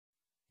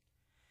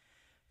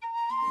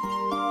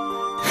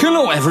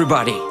Hello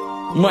everybody,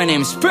 my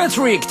name's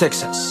Patrick,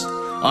 Texas.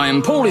 I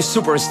am Polish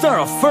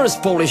superstar of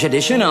first Polish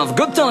edition of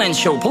Got Talent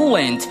Show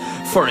Poland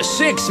for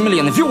 6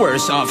 million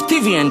viewers of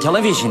TV and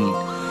television.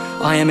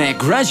 I am a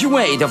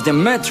graduate of the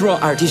Metro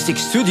Artistic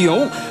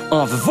Studio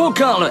of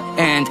Vocal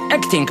and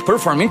Acting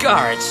Performing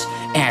Arts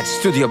at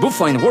Studio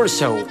Buffo in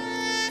Warsaw.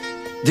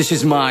 This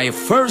is my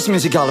first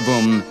music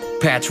album,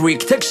 Patrick,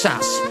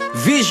 Texas,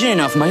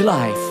 Vision of My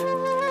Life.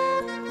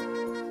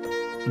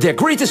 The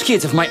greatest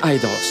hits of my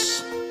idols.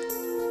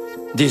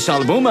 This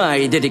album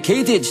I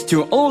dedicated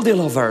to all the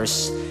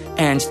lovers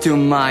and to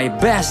my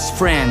best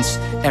friends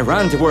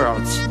around the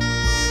world.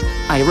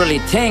 I really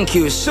thank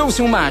you so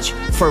much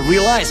for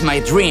realizing my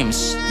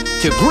dreams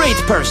to great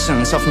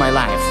persons of my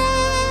life.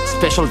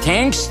 Special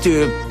thanks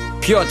to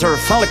Piotr,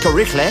 Falko,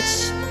 Rychlec,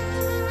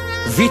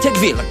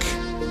 Witek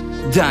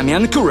Wilk,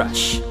 Damian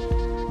Kurasz,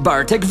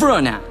 Witek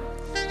Wilk,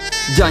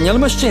 Daniel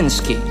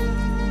Puczynski,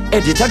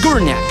 Edyta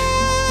Górniak,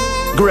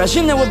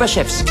 Grażyna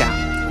Łabaszewska,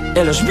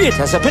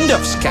 Elżbieta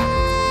Zapędowska,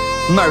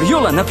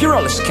 Mariola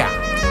Napierolska,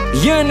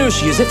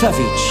 Janusz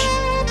Józefowicz,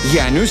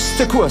 Janusz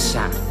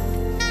Stokłosa,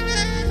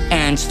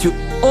 and to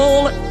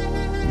all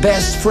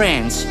best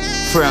friends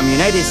from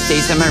United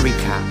States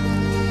America.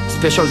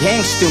 Special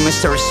thanks to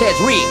Mr.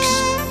 Seth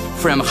Riggs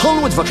from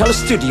Hollywood Vocal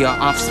Studio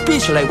of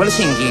Speech Label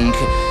Singing,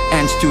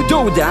 and to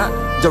DODA,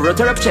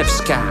 Dorota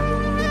Rabczewska,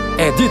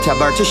 Edyta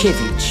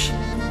Bartosiewicz,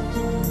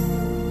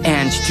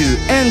 and to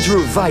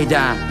Andrew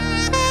Wajda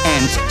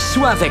and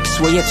Sławek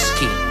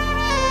Słojewski.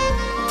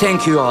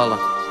 Thank you all.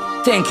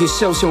 Thank you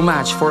so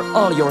much for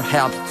all your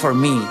help for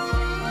me.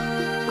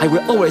 I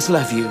will always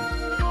love you.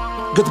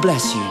 God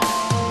bless you.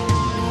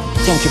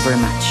 Thank you very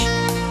much.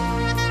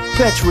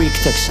 Patrick,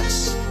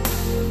 Texas.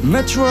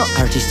 Metro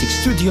Artistic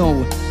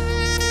Studio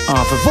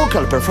of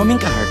Vocal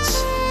Performing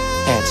Arts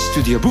at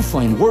Studio Buffo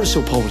in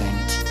Warsaw,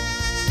 Poland.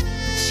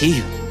 See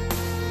you.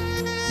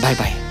 Bye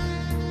bye.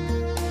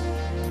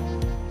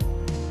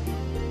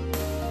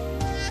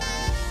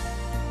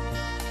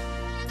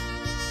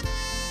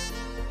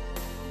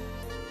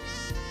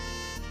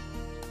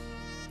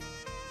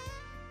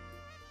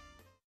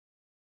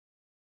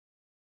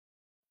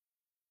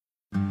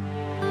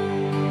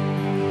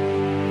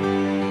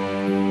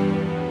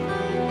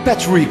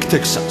 Patrick,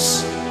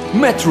 Texas.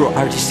 Metro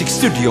Artistic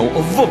Studio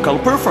of Vocal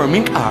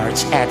Performing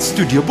Arts at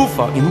Studio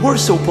Buffo in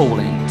Warsaw,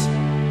 Poland.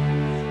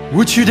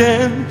 Would you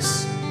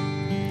dance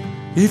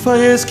if I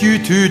ask you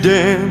to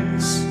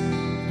dance?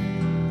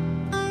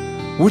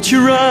 Would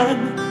you run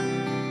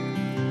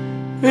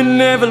and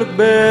never look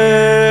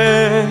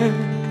back?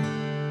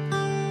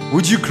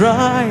 Would you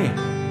cry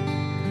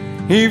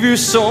if you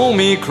saw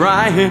me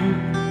crying?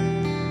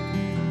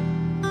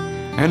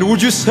 And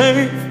would you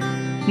save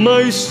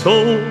my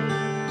soul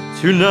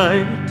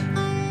tonight?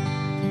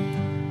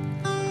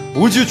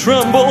 Would you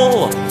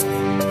tremble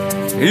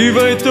if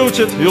I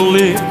touched your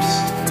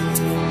lips?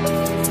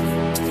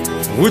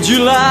 Would you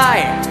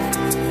lie?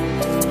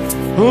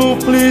 Oh,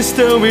 please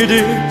tell me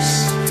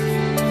this.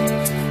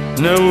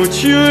 Now would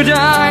you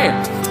die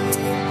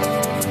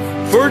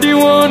for the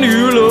one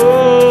you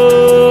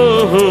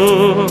love?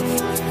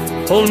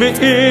 Hold me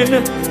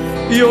in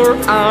your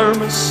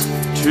arms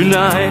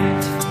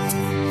tonight.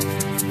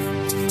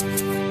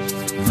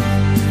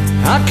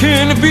 I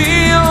can be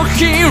your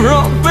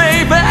hero,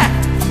 baby.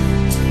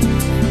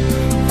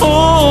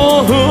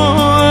 Oh,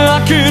 I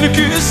can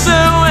kiss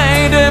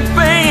away the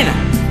pain.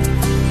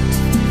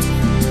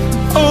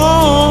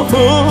 Oh,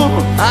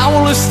 I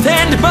will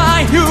stand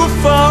by you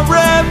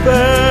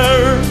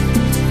forever.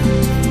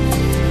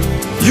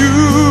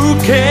 You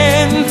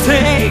can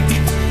take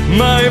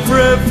my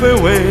breath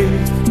away.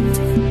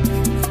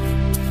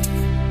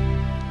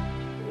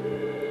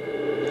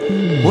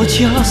 Would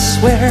you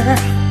swear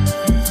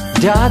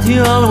that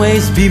you'll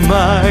always be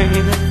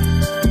mine?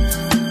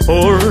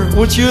 Or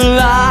would you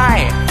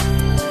lie?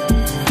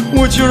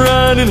 Would you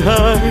run and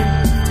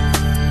hide?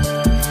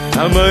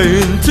 Am I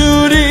in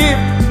too deep?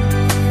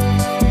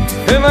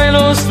 Have I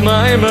lost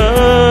my mind?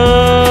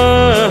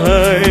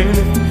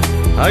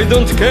 I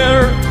don't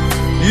care,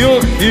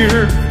 you're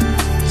here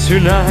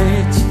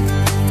tonight.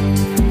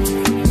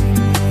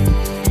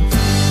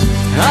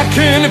 I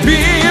can be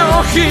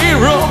your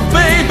hero,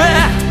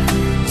 baby.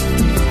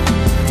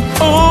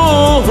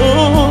 Oh,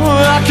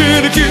 I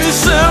can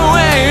kiss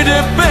away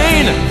the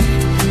pain.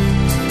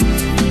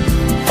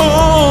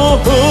 Oh,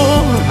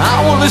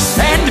 I will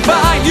stand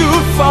by you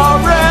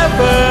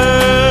forever.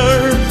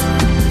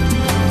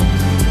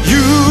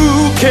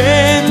 You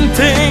can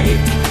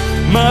take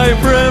my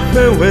breath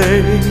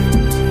away.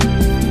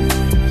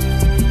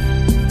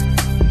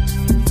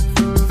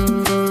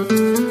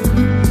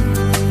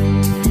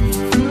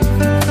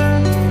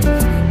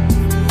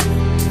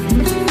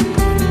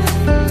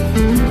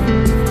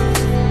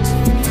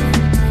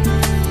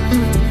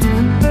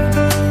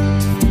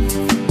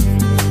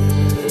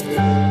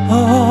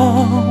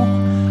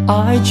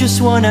 I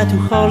just wanted to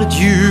hold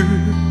you.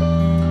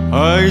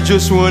 I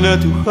just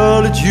wanted to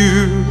hold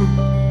you.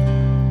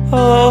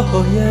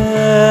 Oh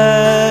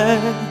yeah.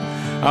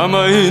 Am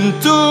I in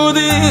too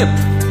deep?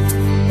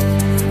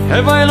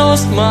 Have I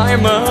lost my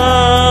mind?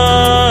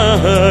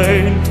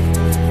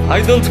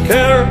 I don't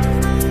care,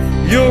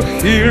 you're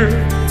here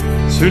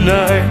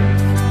tonight.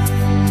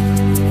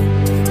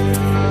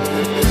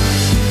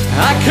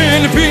 I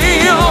can be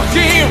your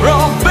hero,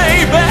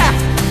 baby.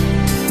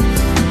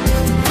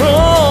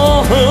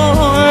 Oh,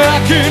 I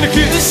can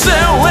kiss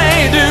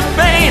away the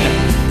pain.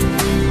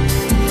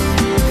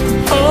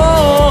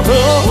 Oh,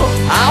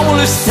 I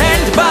will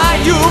stand by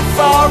you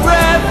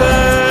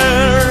forever.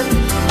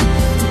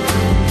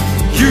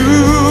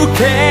 You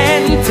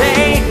can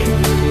take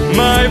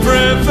my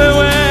breath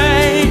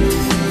away.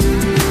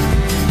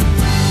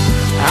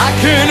 I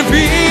can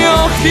be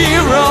your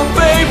hero,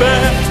 baby.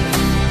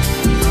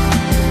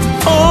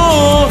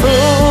 Oh,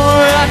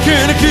 I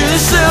can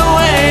kiss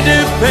away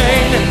the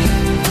pain.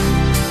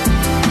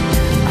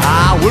 I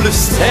will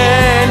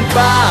stand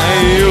by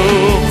you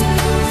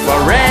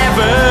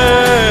forever.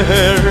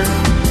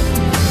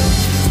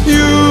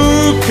 You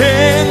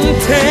can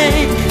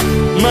take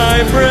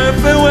my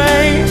breath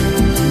away.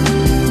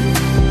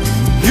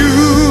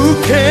 You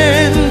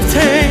can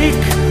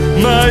take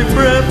my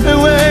breath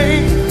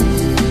away.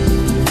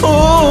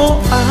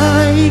 Oh,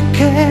 I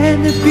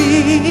can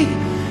be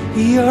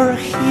your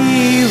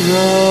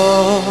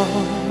hero.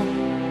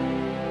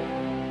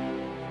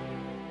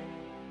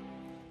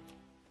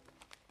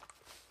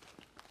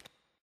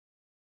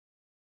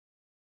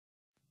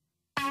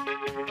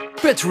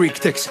 Patrick,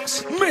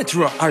 Texas,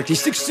 Metro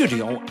Artistic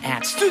Studio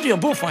at Studio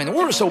Buffa in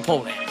Warsaw,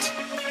 Poland.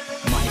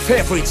 My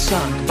favorite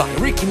song by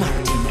Ricky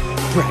Martin,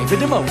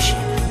 Private Emotion,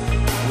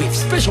 with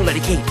special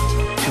dedicated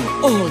to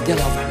all the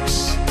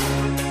lovers.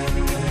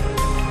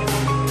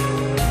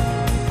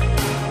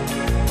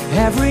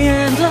 Every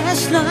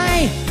endless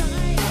night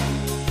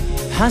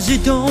has a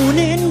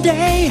dawning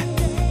day.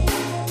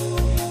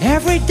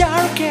 Every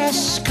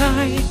darkest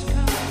sky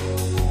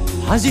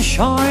has a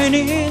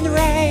shining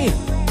ray,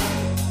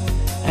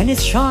 and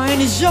its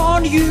shine is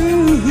on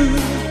you.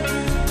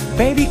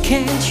 Baby,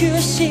 can't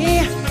you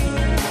see?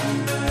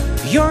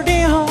 You're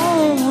the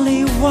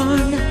only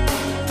one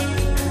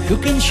who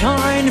can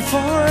shine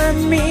for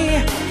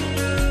me.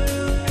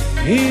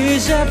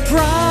 Is a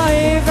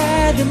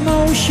private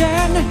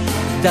emotion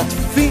that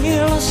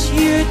fills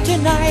you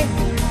tonight,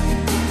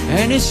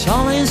 and its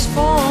silence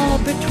fall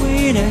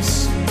between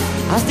us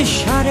as the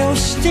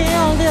shadows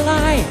steal the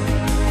light.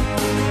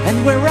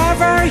 And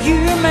wherever you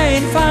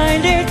may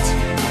find it,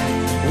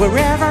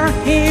 wherever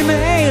he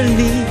may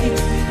lead,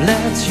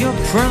 let your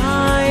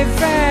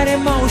private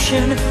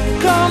emotion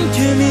come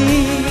to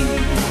me.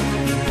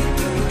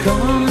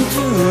 Come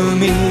to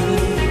me.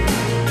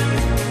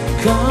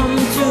 Come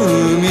to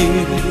me.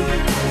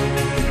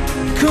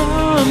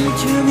 Come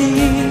to me.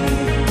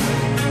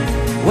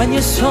 When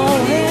your soul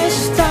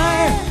is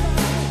tired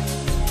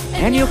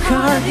and your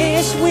heart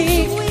is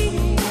weak,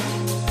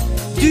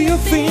 do you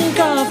think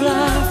of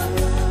love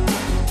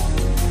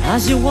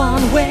as a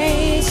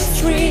one-way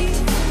street?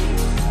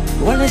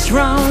 Well, it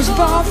runs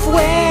both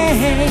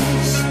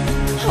ways.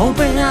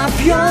 Open up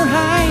your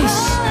eyes.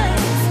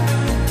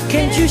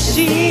 Can't you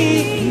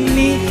see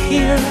me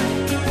here?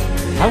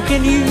 How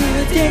can you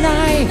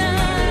deny?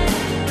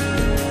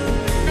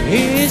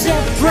 It's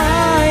a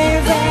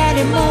private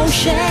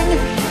emotion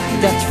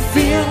that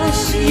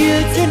fills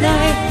you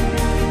tonight,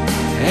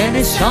 and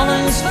the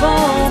silence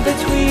fall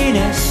between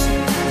us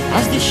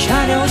as the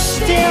shadows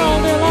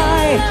steal the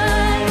light.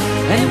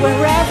 And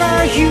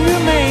wherever you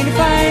may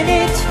find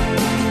it,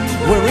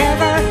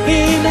 wherever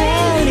he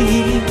may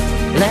lead,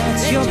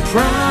 let your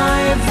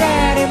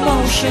private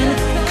emotion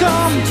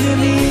come to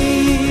me.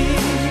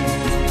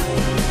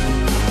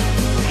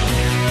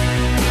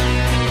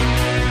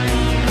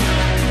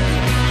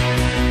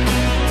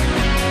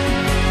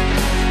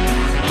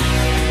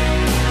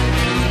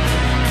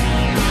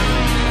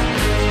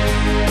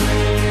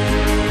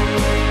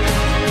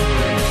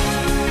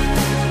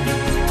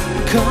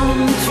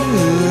 Come to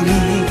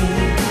me,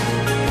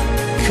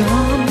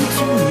 come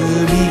to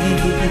me,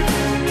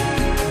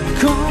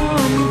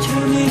 come to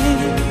me.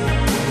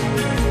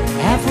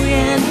 Every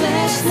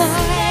endless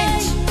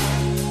night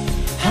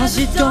has a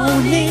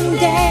dawning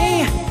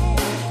day.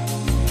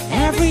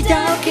 Every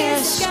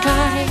darkest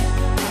sky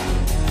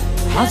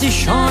has a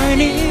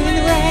shining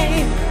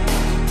ray.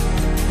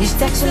 His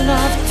takes a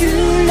love to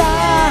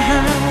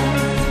life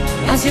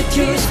as the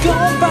tears go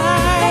by.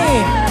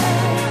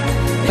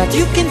 But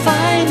you can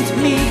find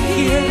me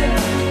here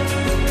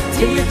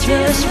till your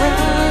tears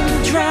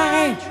run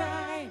dry.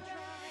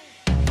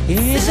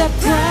 It's a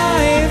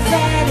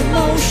private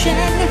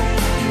emotion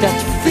that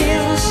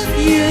fills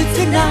you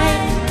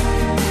tonight,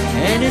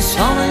 and the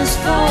silence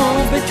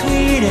falls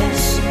between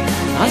us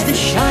as the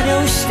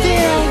shadows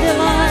steal the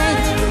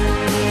light.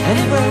 And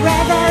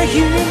wherever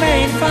you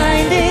may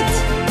find it,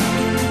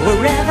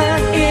 wherever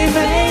it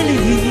may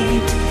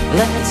lead,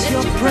 let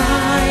your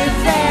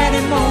private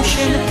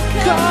emotion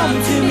come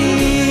to me.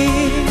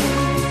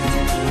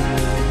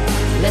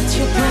 Let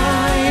your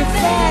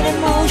private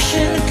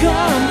emotion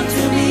come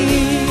to me.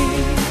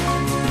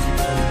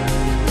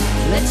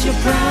 Let your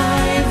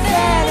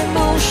private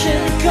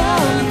emotion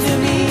come to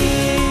me.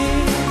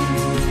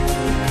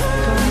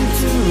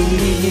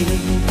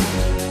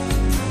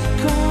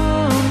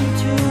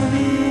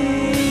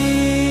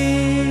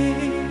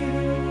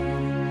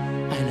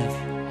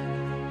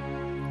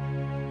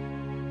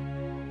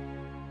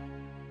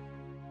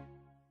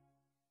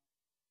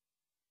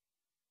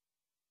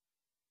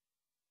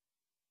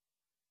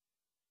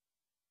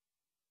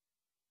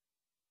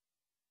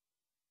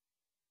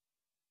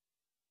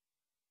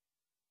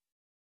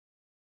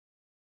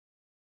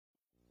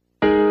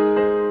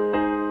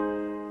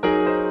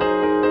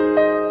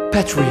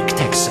 Patrick,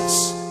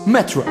 Texas.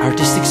 Metro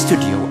Artistic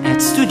Studio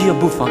at Studio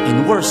Buffa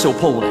in Warsaw,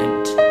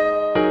 Poland.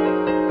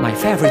 My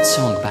favorite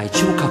song by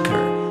Joe Cocker,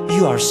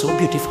 You Are So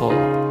Beautiful.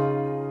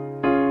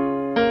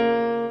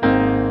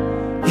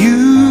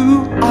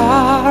 You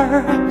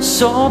are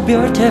so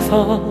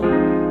beautiful.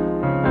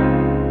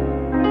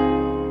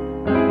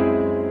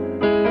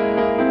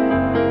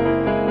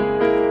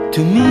 To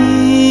me,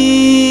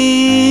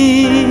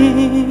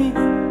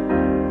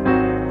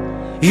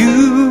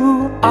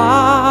 you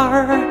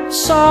are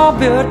so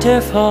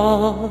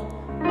beautiful.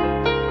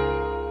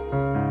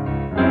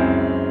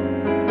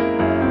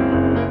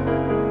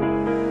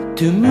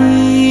 To me,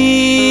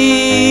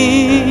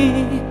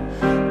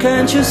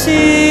 can't you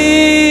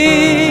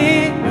see?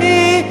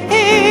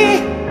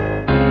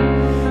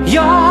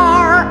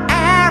 You're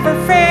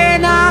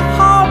everything I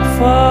hope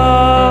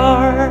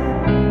for.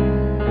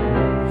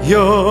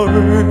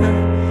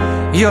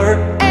 You're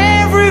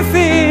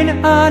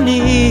everything I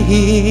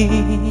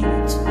need.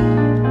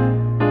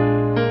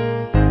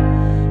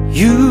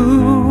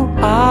 You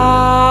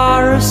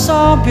are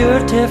so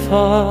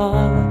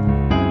beautiful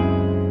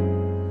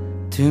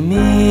to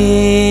me.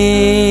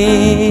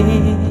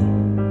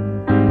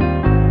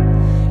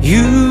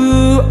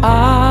 You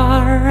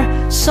are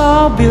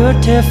so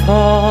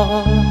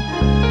beautiful.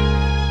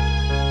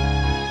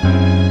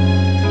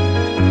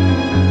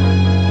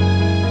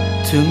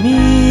 To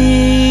me,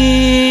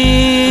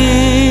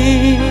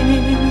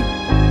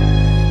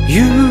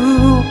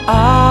 you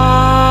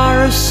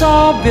are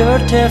so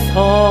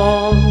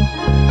beautiful.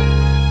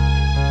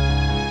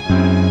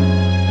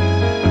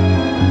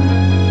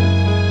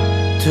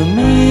 To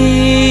me,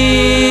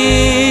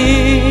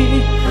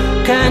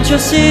 can't you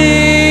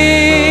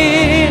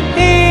see?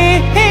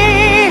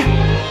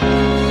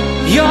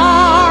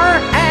 You're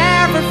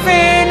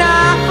everything I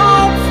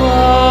hope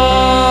for.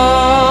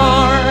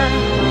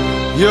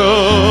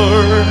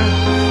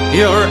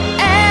 You're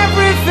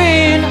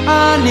everything I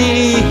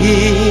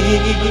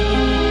need.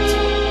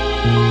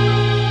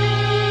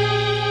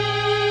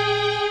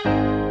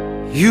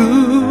 You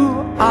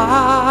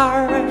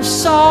are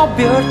so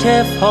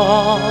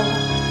beautiful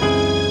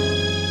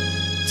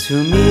to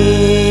me.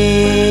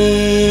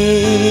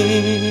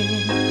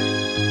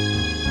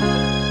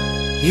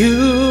 You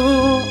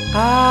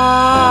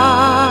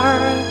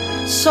are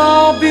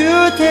so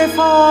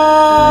beautiful.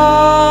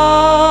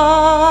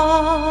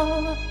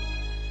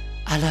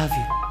 I love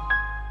you.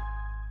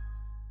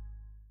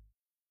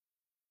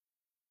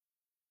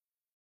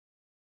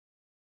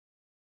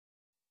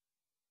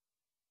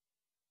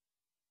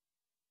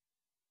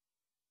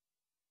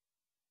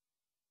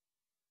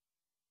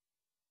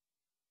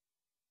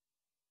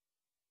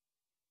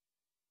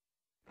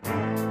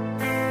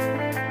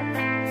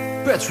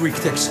 Patrick,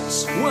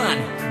 Texas.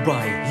 One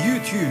by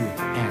U2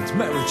 and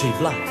Mary J.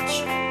 Blige.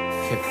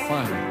 Have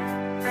fun.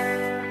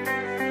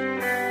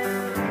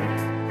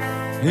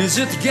 Is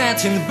it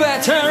getting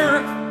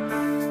better?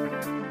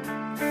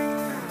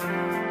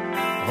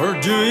 Or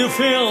do you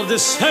feel the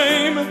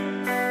same?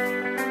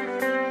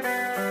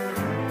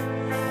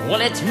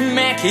 Will it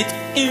make it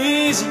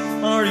easy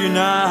for you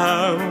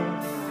now?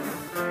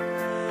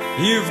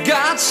 You've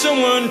got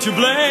someone to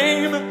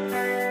blame.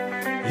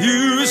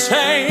 You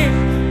say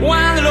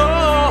one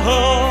love,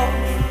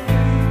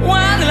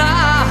 one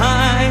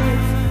life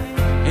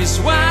is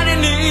what I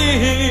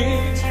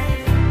need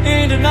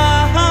in the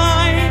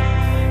night.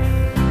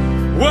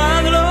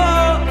 One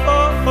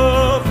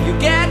love, you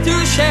get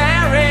to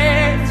share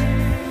it.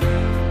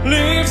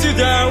 Leaves you,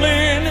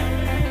 darling,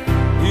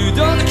 you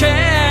don't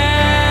care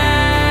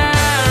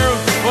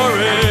for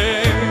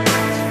it.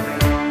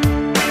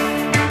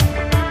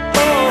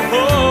 Oh,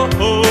 oh,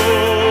 oh.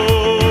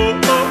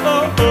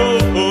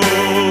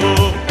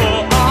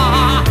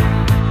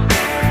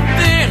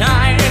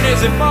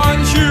 Upon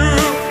you,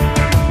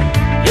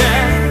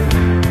 yeah,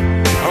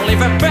 I'll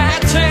leave a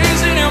bad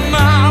taste in your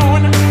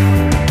mouth.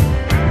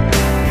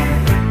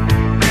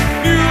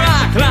 You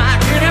act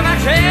like you never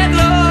had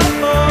love,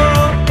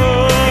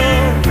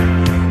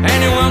 and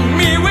you want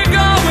me, we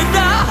go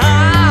without.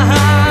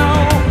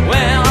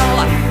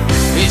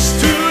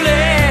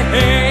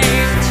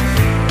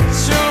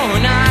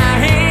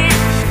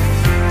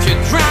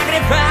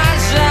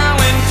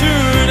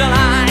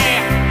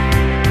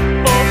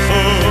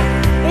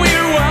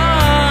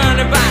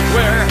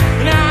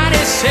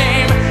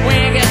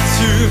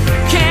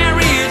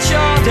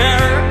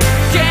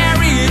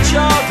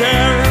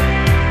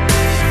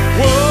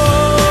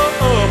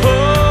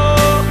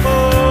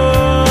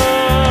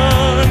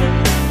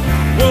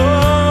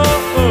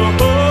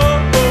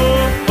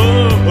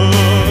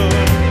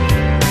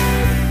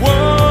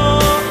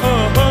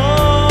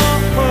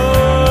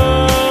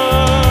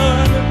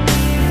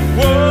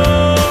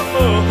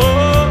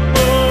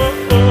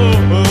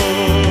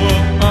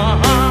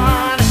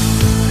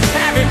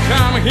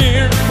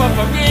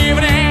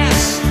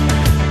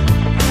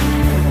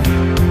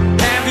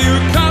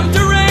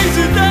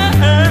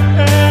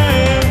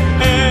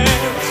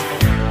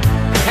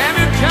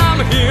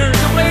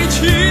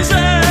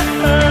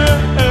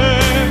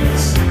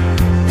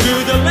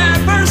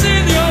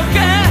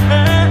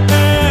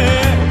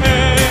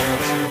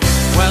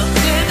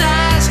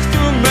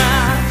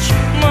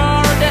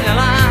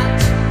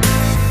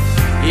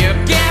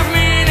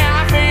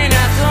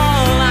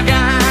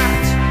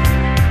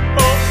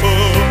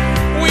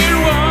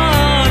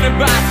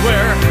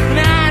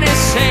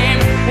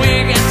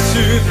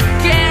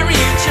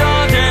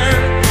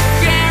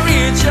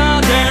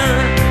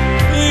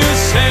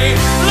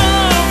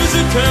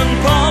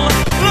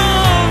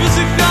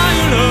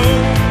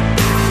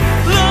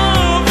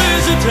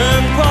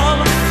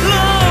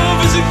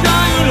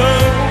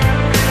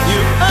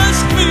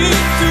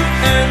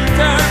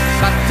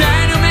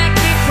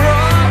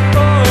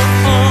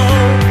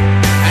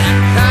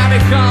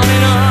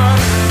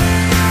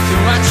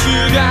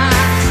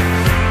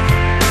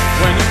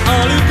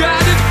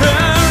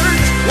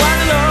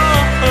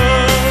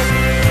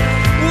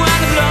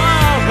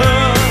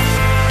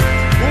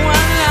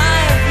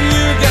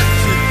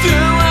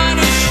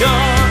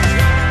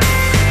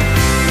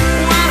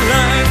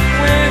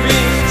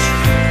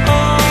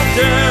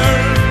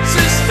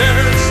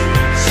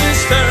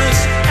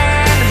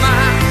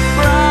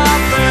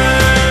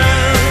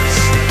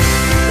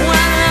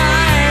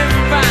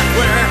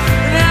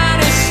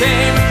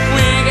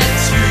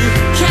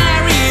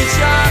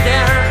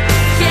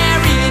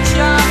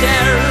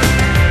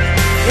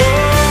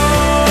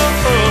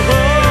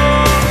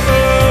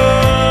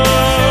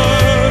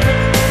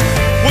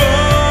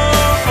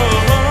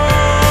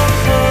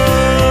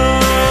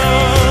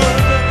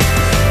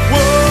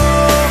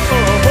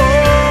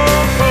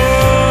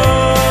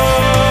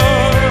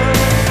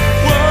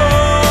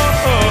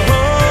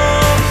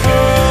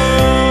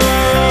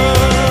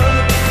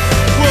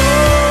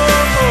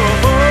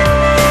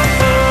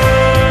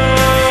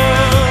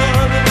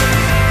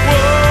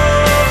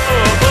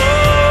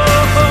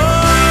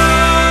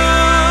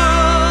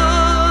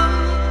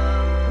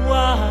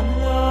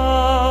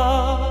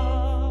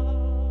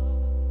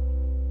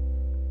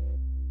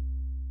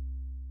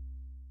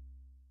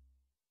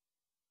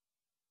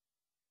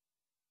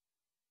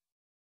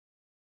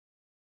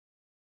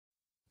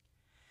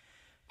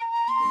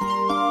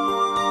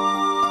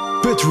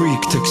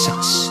 Patrick,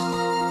 Texas.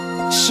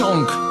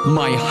 Song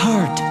My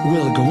Heart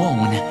Will Go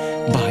On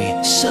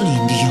by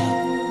Celine Dion.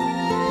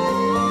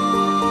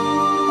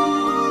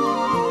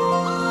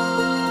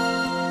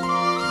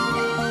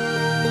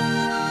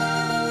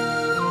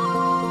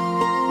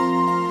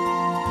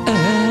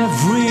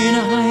 Every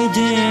night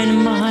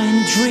in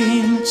my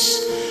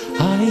dreams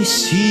I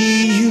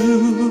see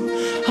you,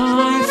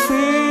 I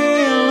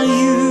feel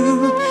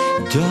you.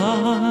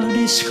 That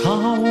is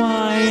how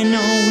I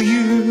know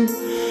you.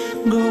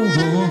 Go on.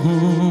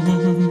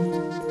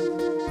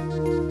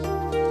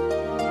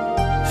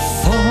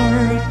 Far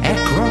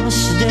across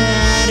the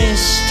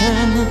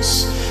distance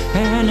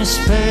and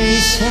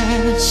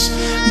spaces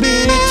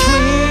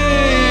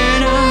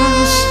between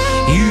us,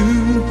 you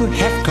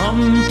have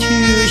come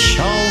to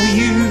show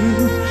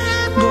you.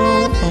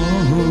 Go on.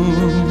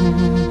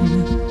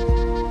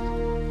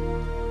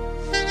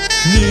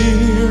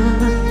 Near,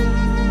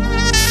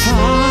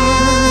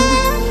 far,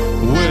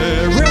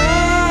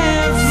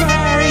 wherever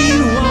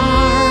you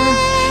are,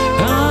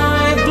 I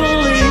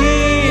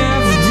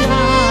believe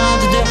that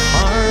the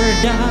heart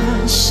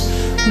does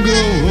go on.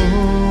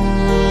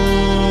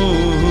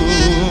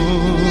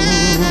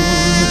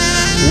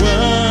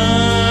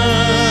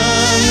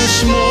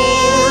 Once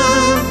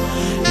more,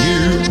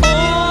 you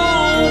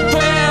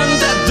open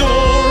the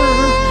door,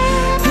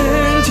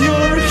 and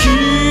you're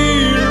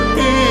here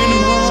in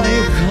my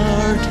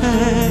heart,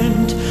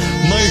 and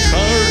my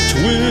heart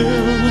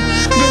will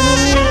go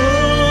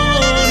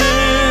on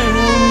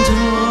and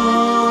on.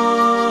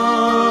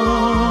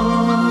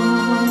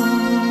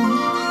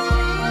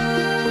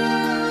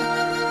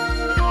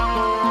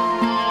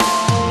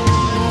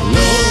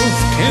 Love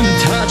can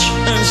touch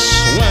us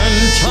one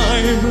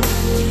time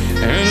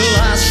and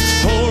last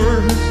for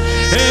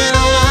a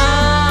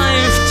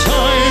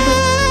lifetime,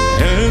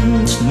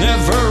 and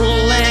never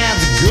let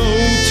go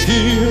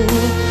till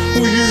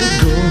we're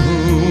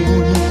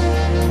gone.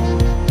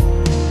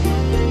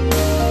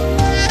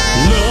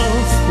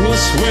 Love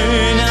was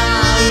when I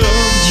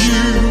loved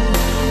you,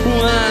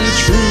 one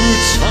true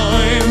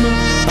time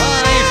I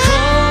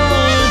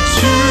called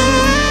to.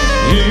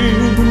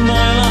 In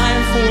my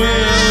life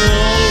will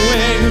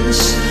always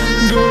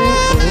go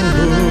on.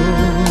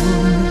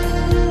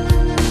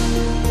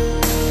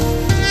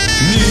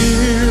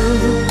 Near,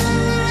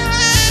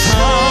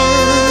 far,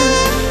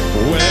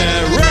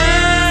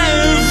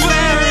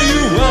 wherever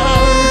you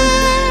are,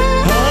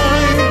 I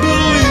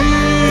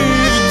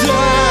believe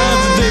that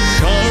the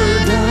heart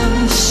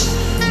does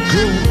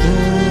go on.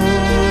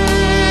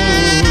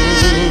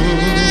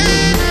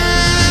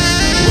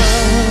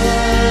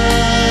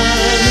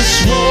 Once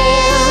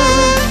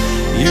more,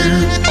 you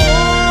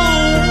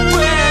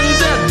open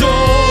the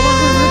door,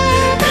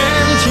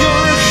 and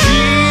you're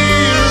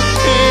here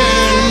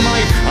in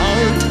my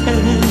heart,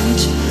 and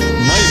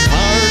my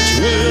heart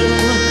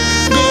will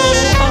go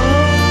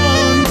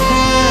on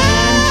and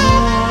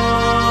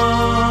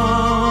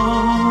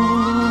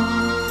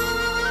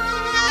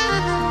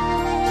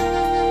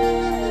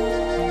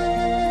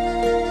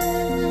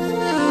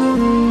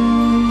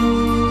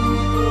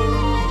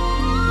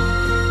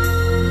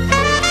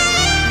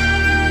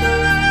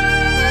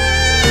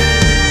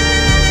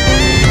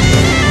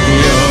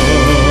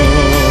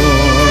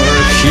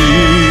You're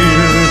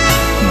here,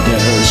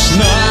 there's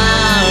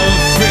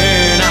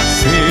nothing I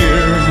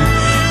fear,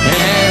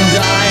 and I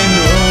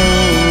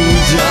know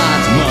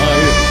that my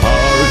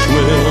heart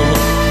will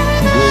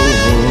go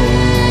on.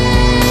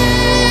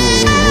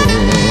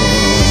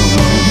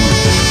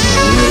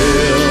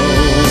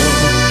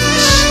 We'll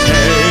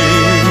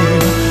stay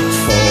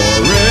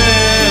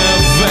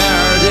forever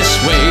this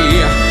way.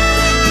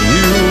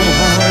 You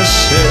are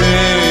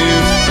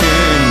safe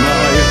in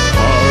my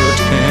heart,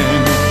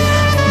 and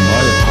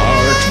my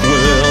heart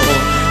will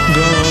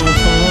go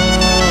on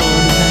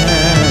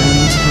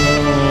and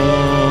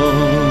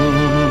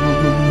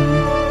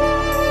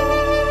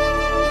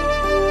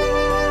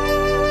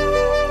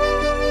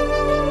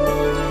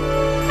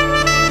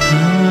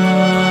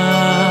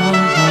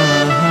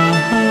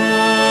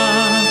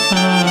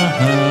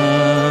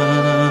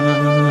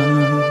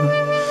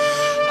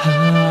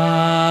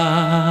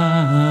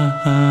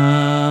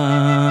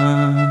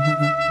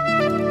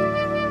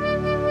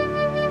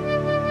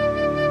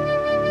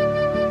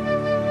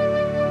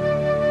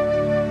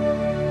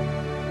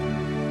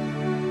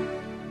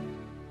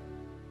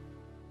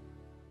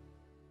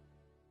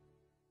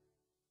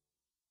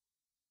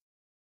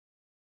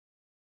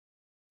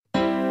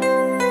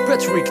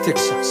Patrick,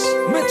 Texas,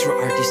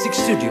 Metro Artistic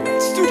Studio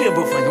at Studio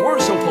Buff in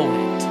Warsaw,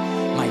 Poland.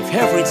 My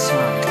favorite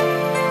song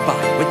by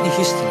Whitney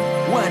Houston,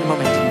 One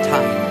Moment in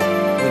Time,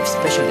 with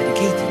special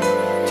dedicated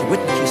to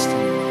Whitney Houston.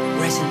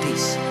 Rest in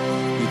peace.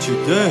 Each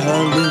day I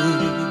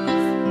live,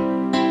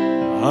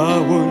 I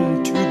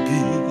want to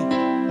be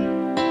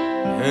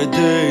a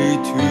day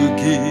to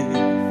give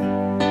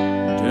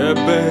the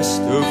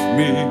best of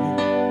me.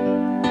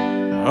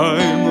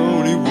 I'm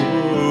only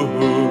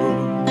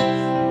one,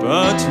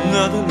 but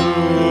not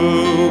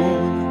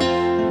alone.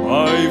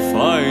 My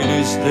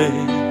finest day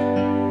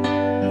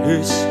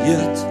is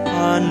yet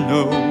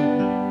unknown.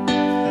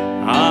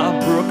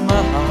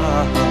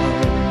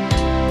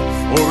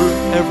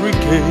 every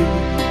game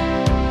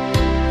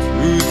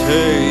to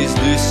taste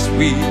the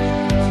sweet.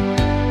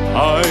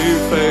 I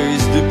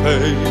face the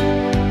pain,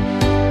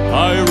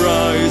 I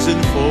rise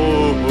and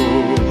fall.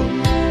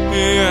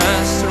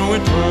 Yes, through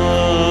it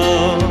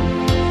all,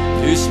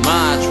 this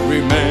much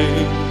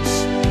remains.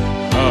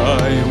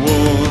 I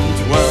want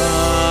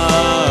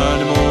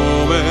one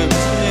moment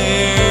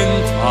in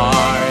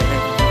time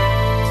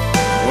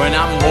when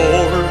I'm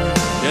more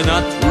than I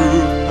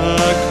true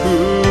I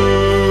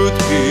could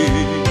be,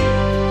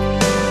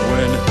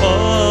 when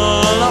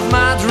all of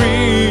my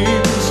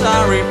dreams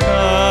are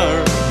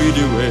repaired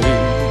the way,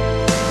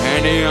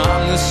 and the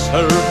answers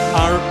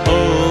are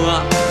all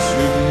up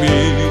to me.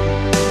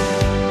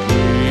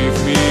 Give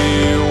me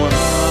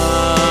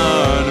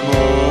one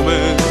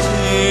moment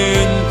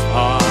in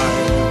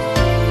time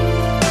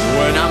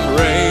when I'm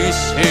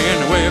racing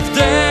with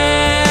destiny.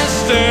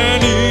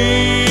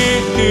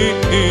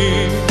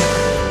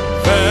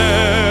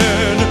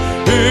 Then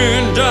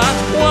in that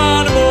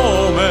one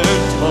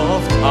moment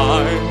of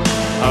time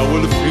I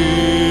will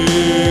feel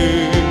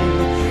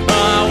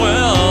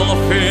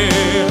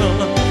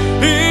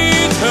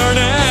eternity.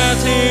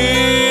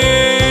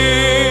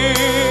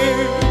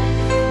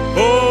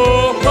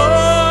 Oh,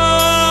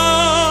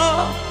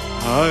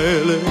 I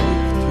live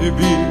to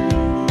be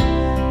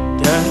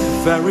that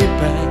very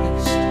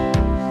best.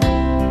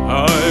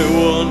 I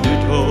want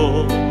it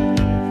all,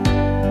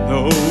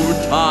 no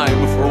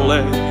time for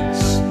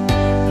less.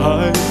 I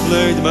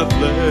played my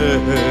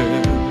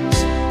place,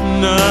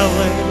 now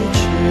I have a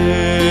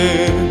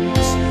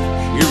chance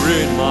here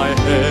in my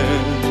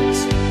hands.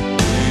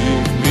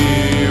 Give me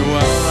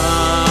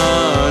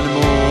one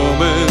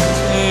moment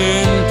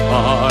in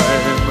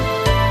time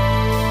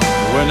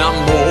when I'm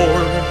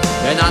more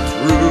than I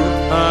true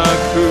I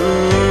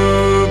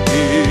could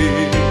be,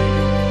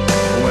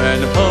 when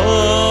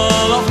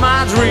all of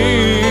my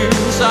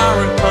dreams are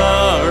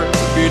apart to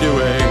be the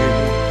way,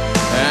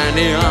 and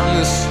the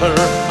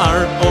answers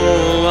are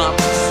all up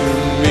to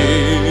me.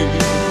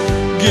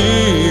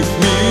 Give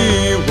me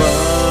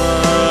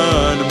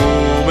one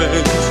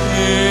moment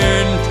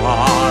in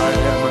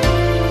time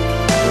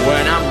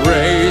when I'm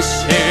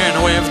racing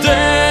with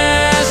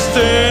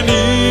destiny.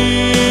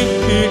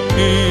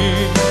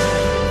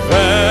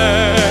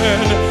 Then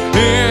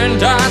in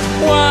that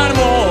one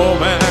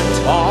moment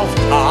of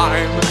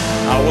time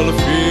I will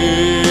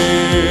feel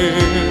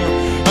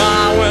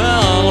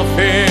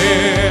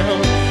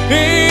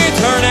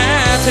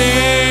eternity.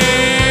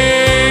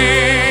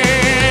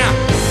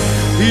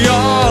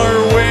 You're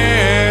a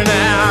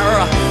winner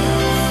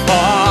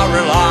for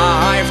a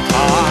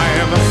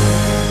lifetime.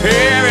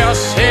 Here you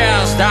see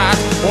that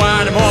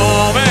one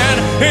moment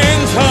in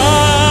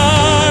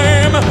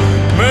time,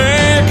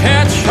 make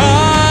it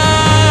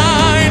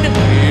shine.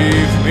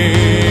 Give me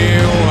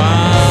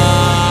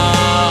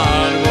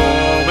one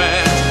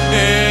moment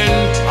in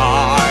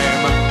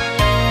time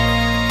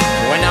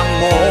when I'm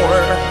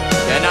more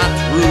than I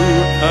true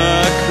I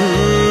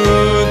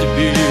could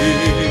be,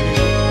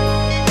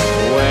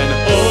 when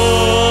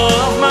all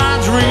of my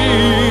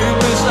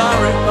dreams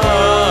are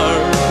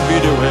apart to be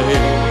the way,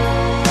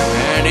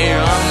 and the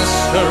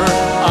answers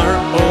are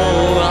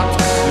all up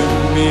to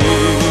me.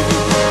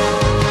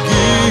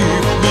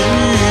 Give me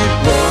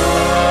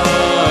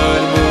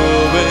one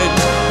moment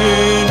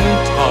in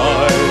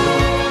time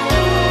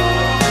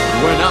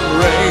when I'm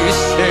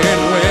racing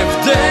with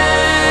destiny.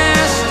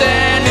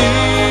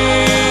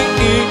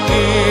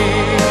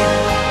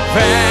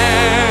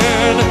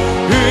 Then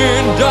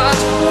in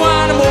that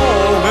one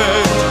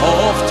moment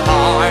of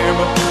time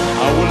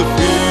I will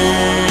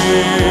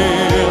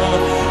feel,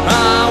 I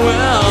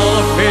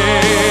will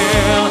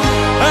feel,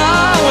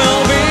 I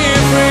will be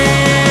free.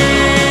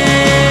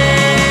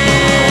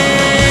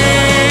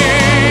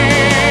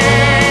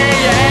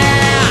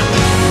 Yeah,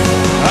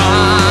 I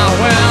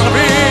will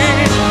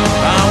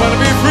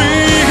be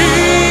free.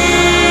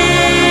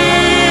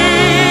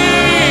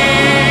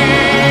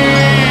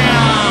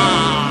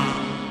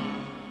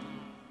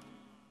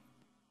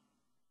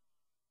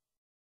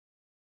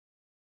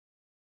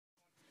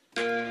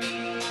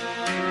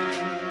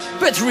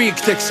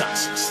 Patrick,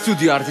 Texas.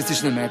 Studio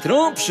artystyczne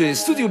Metro przy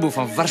Studiu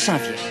Bufa w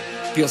Warszawie.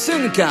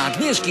 Piosenka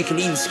Agnieszki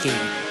Chylińskiej.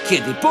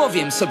 Kiedy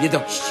powiem sobie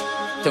dość.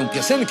 Tę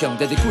piosenkę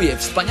dedykuję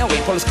wspaniałej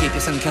polskiej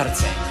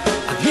piosenkarce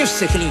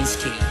Agnieszce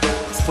Chylińskiej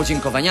z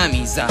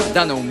podziękowaniami za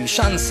daną mi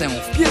szansę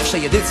w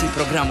pierwszej edycji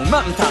programu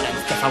Mam Talent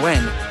w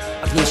TVN.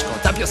 Agnieszko,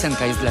 ta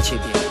piosenka jest dla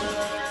ciebie.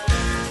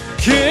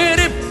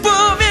 Kiedy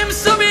powiem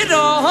sobie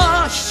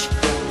dość,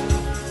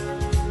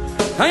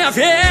 a ja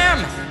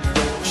wiem,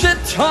 że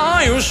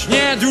to już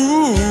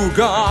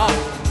niedługo.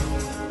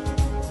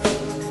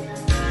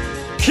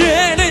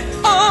 Kiedy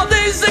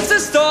odejść zechcę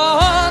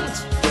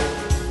stąd,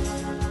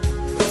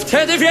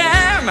 wtedy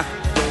wiem,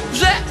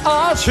 że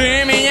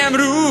oczy mi nie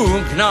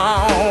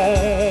mrugną.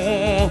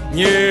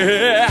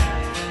 Nie,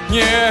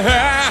 nie,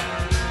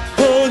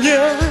 o nie.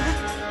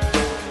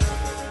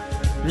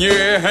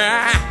 Nie,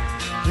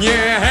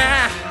 nie,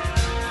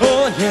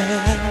 o nie.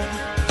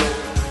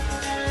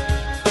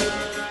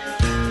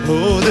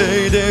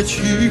 Odejdę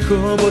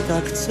cicho, bo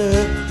tak chcę.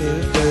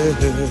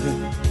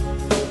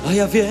 A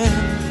ja wiem,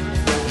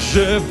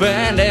 że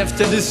będę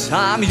wtedy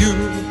sam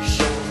już.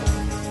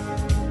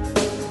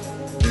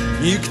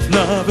 Nikt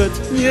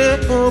nawet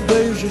nie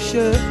obejrzy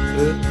się.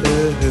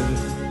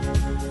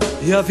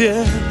 Ja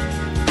wiem,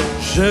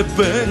 że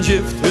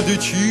będzie wtedy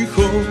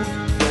cicho.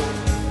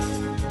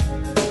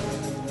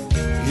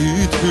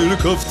 I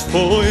tylko w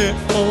twoje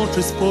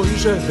oczy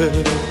spojrzę.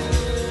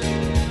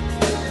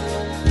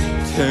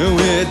 Tę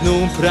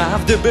jedną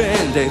prawdę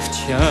będę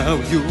chciał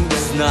już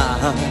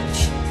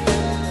znać.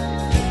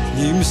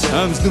 Nim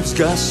sam znów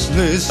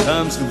zgasnę,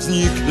 sam znów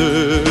zniknę.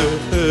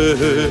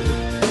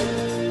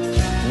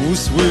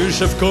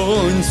 Usłyszę w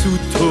końcu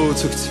to,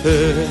 co chcę.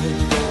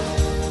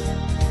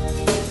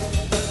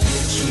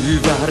 Czy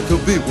warto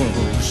było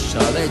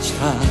szaleć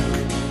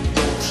tak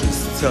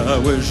przez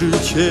całe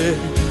życie?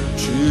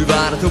 Czy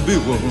warto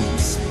było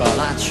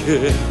spalać się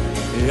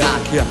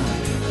jak ja?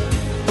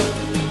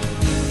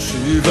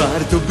 Czy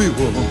warto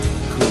było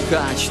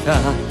kochać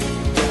tak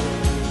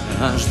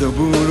aż do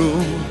bólu?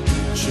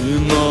 Czy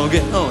mogę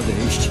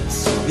odejść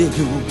sobie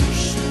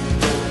już?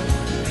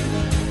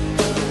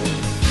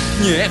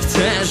 Nie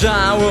chcę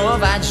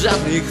żałować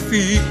żadnych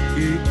chwil,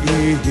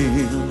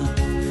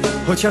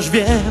 chociaż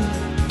wiem,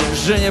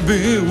 że nie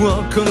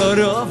było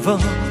kolorowo.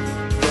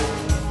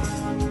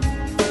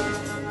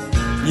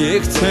 Nie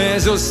chcę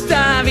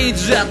zostawić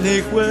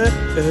żadnych łez,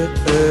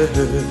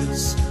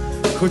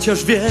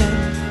 chociaż wiem,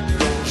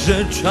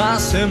 że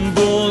czasem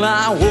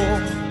bolało.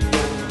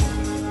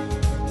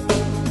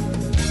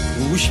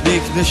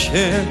 Uśmiechnę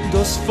się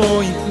do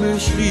swoich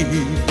myśli,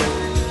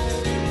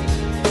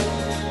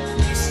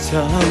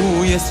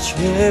 całuję z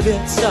ciebie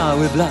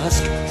cały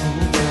blask.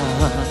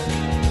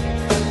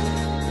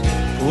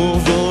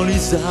 Powoli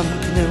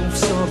zamknę w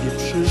sobie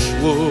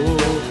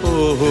przyszłość,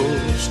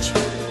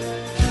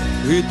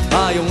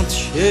 pytając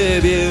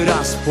ciebie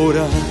raz po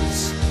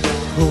raz.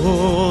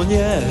 O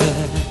nie,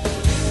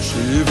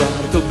 czy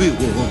warto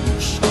było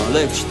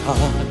szaleć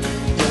tak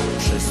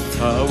przez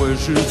całe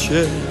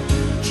życie?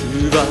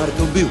 Czy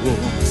warto było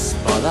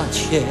spalać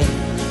się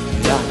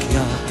jak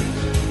ja?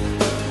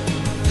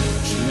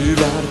 Czy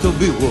warto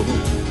było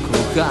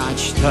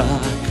kochać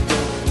tak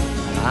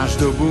aż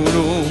do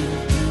bólu?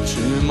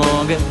 Czy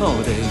mogę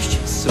odejść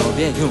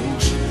sobie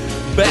już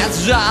bez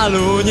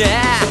żalu?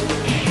 Nie!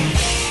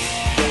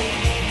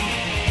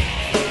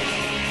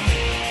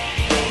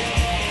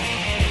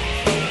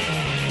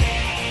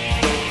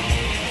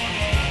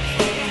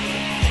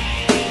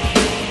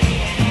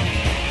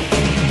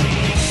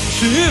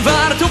 Czy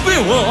warto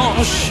było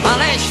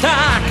szaleć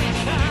tak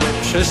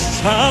przez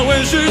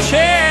całe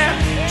życie?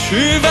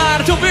 Czy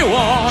warto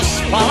było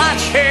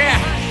spalać się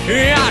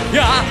jak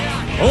ja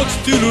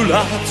od tylu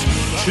lat?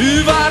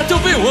 Czy warto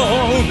było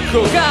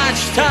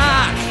kochać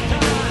tak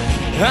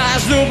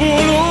aż do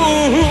bólu?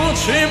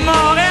 Czy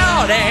mogę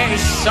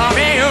odejść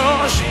sobie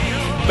już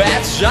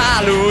bez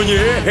żalu?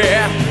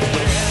 Nie!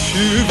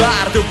 Czy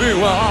warto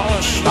było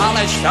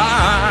szaleć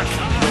tak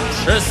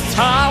przez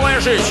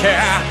całe życie?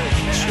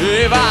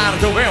 Czy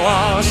warto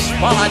było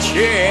spalać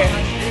się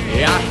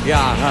jak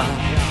ja?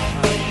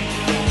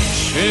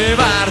 Czy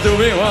warto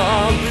było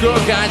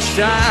kochać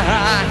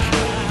tak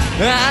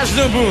aż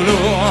do bólu?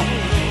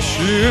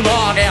 Czy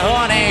mogę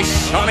odejść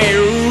sobie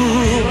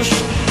już?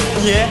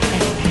 Nie.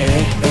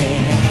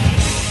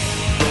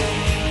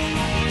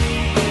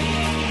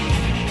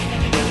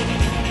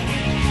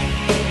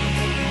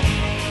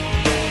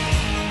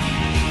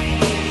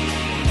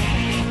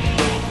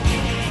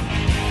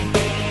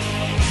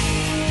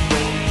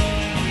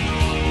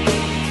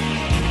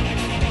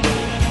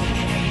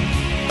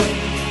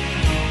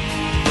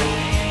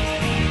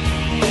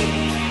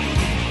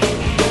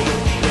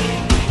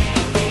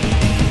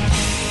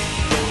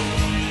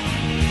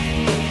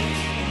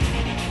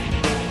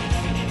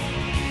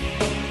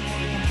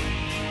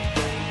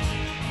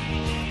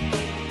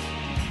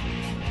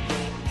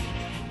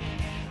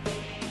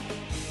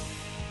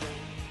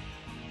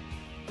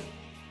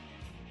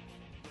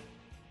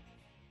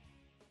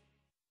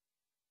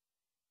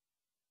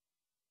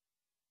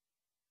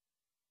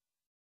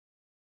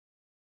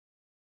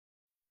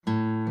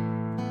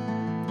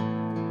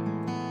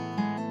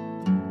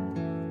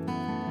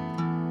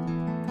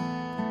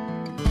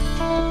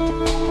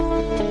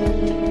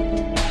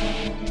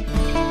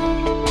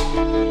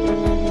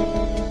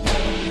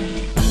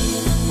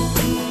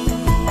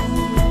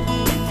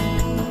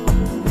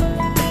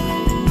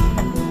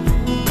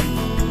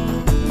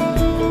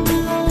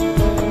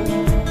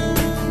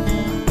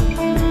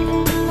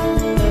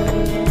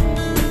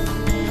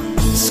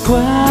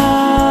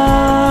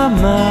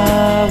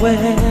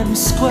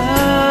 Skłamałem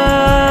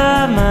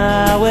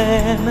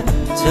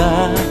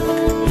tak.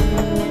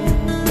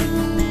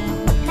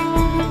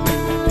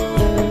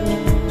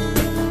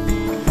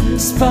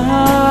 Z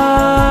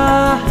palca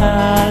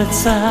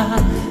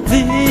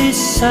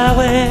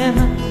wyssałem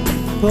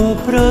po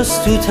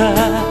prostu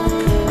tak.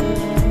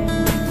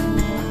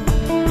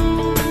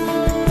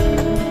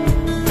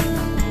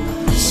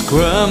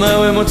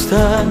 Kłamałem od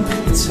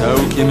tak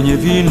całkiem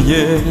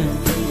niewinnie,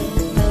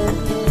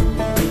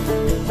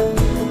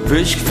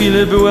 byś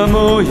chwilę była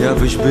moja,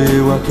 byś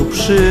była tu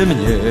przy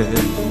mnie.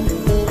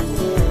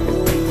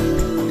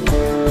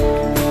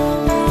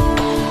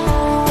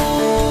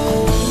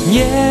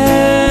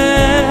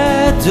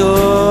 Nie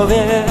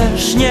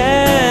dowiesz,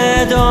 nie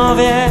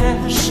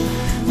dowiesz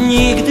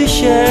nigdy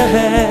się.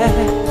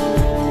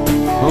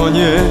 O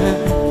nie,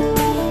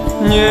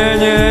 nie,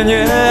 nie,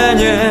 nie,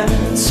 nie.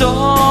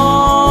 Co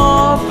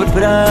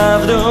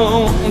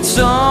prawdą,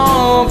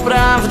 co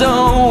prawdą,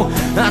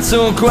 a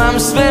co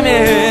kłamstwem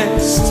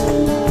jest,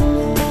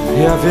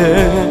 ja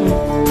wiem.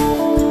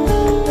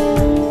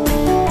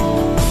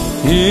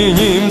 I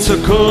nim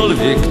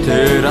cokolwiek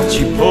teraz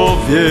ci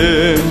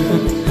powiem,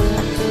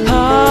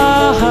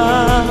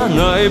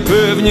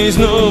 najpewniej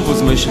znowu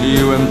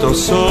zmyśliłem to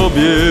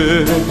sobie.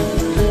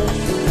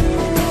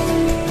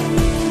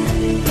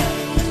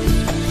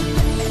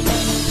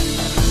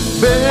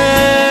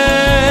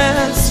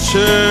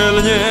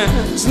 Bezczelnie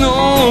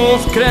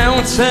znów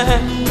kręcę,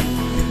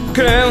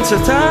 kręcę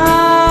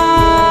tak.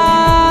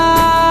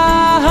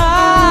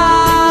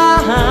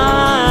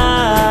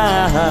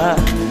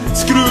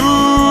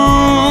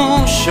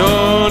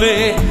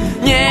 Skruszony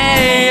nie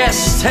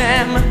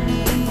jestem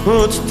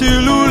od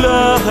tylu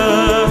lat.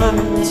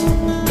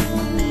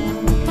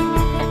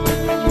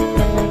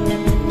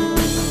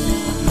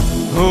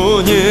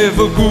 O nie, w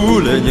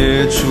ogóle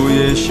nie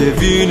czuję się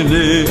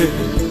winny.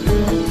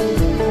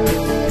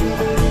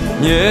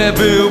 Nie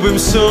byłbym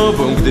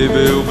sobą, gdy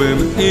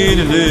byłbym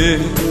inny.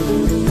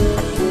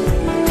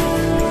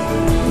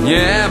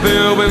 Nie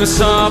byłbym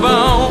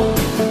sobą,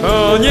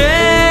 o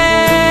nie.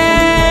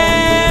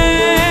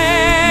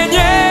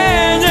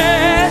 Nie,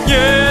 nie,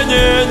 nie,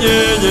 nie,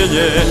 nie, nie,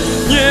 nie.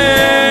 Nie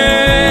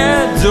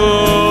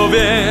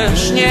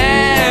dowiesz,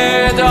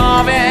 nie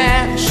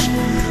dowiesz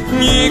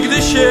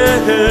nigdy się.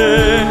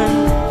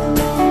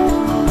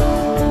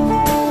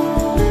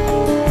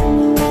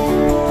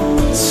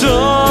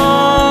 Co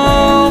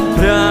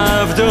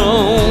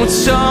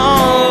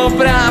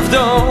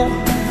prawdą,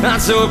 a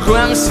co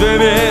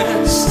kłamstwem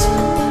jest,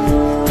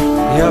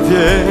 ja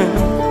wiem.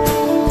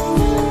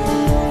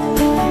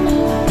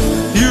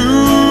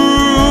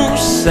 Już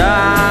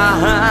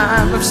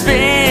sam w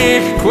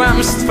swych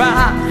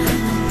kłamstwach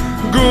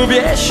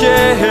gubię się.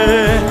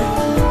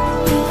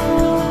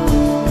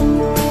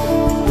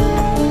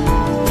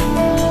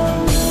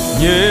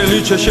 Nie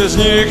liczę się z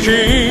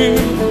nikim,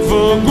 w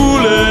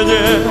ogóle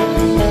nie.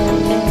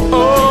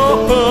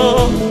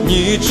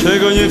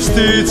 Niczego nie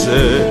wstydzę,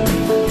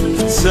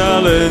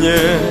 wcale nie.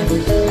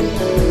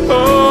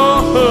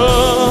 Ha,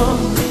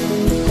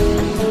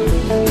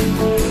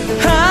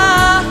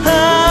 ha,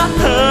 ha,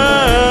 ha,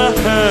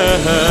 ha.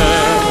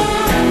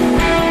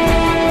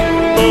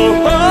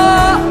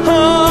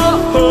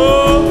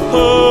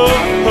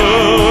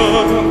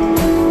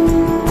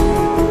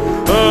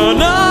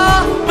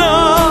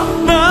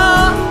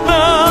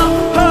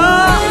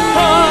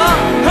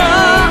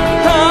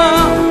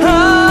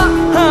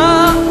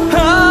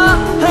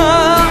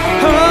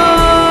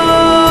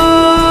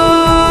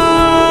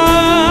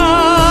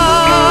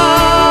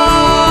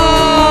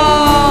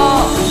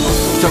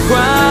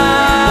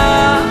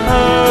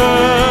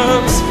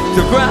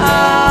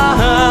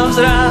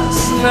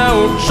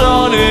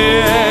 Nauczony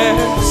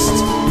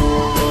jest.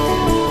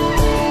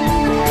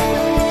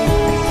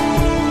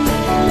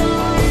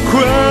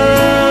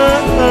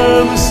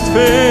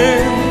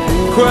 Kłamstwem,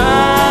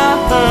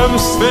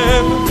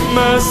 kłamstwem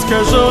ma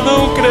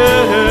skażoną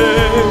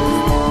krew.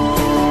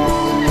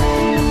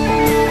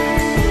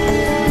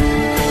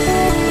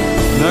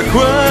 Na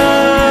kłamstwie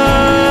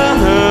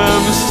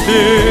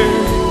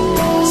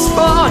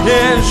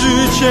swoje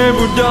życie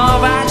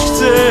budować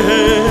chcę.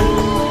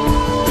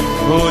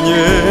 O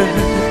nie,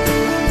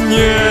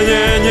 nie,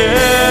 nie, nie,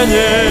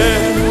 nie.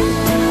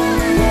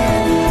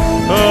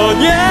 O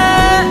nie,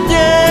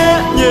 nie,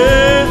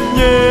 nie,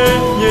 nie,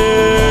 nie.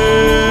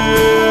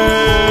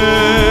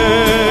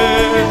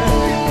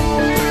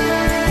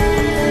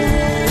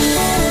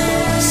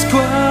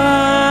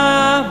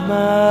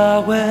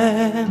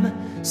 Skłamałem,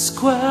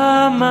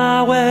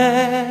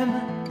 skłamałem.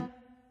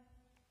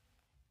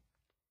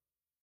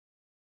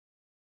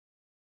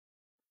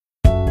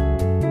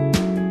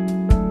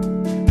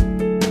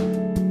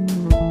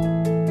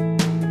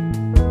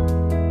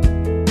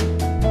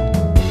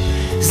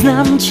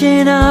 Znam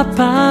cię na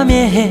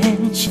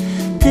pamięć,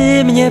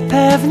 ty mnie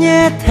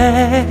pewnie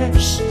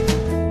też.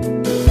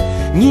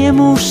 Nie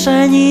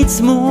muszę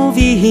nic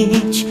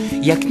mówić,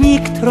 jak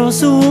nikt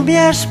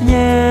rozumiesz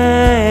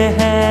mnie.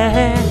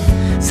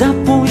 Za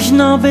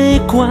późno by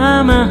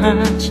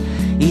kłamać,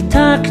 i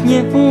tak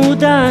nie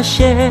uda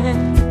się.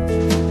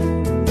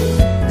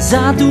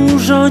 Za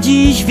dużo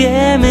dziś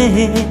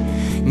wiemy,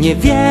 nie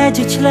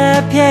wiedzieć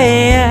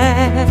lepiej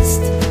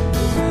jest.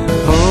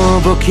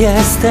 Obok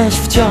jesteś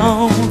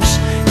wciąż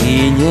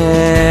i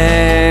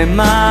nie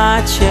ma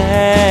cię.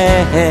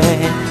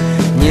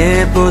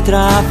 Nie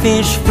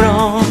potrafisz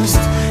wprost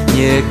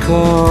nie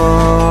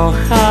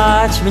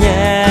kochać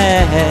mnie.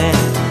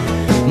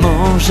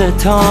 Może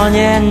to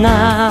nie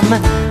nam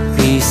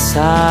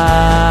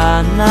pisana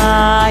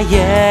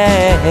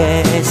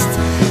jest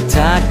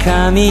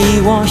taka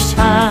miłość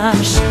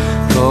aż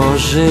po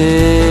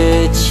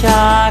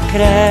życia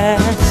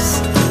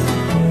kres.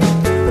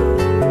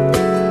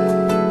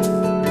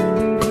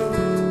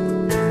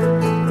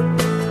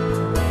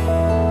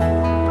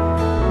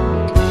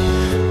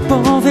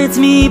 Powiedz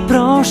mi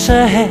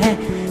proszę,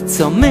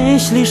 co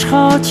myślisz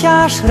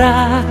chociaż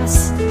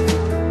raz.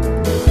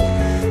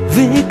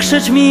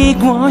 Wykrzycz mi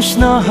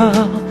głośno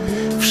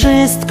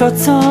wszystko,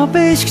 co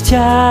byś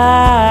chciał.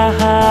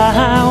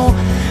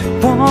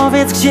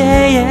 Powiedz,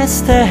 gdzie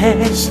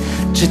jesteś,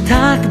 czy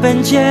tak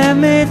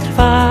będziemy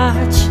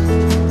trwać?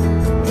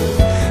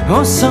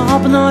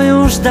 Osobno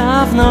już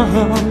dawno,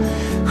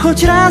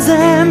 choć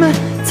razem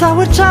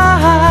cały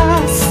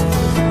czas.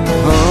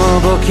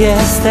 Obok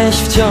jesteś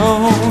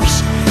wciąż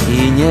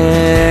i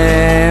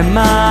nie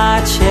ma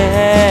cię.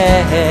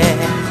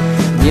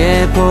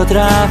 Nie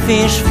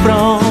potrafisz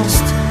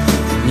wprost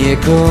nie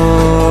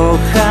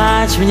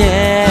kochać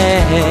mnie.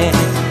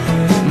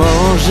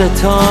 Może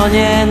to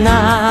nie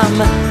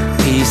nam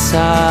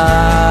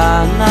pisana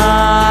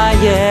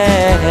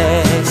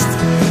jest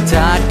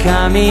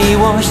taka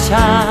miłość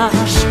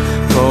aż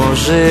po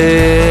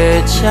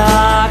życia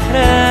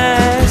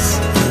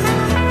kres.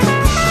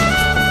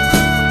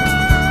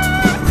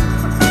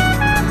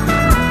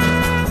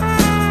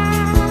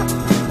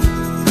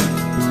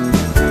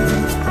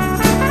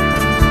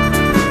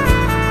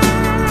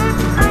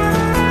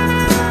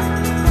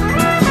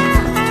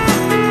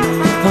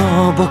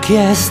 Obok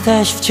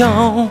jesteś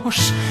wciąż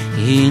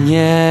i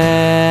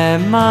nie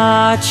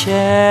ma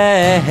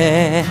cię.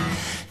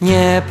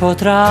 Nie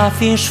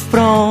potrafisz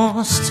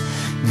wprost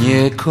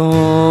nie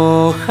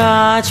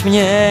kochać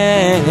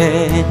mnie.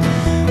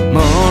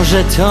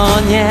 Może to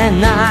nie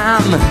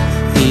nam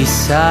pisana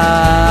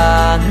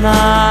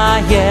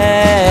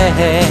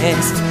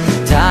jest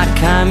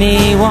taka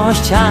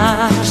miłość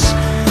aż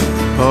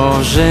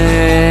po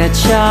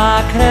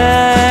życia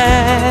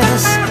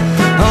kres.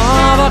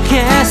 Obok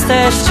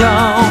jesteś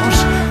wciąż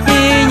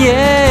i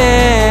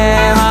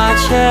nie ma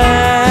cię.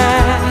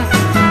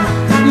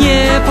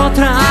 Nie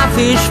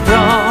potrafisz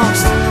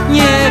wprost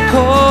nie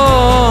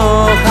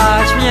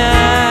kochać mnie.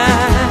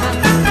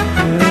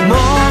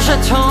 Może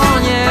to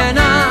nie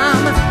nam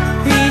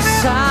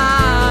pisana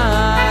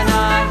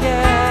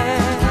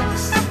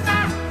jest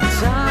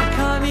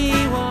taka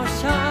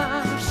miłość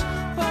aż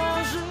po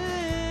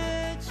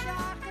życia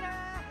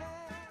kres.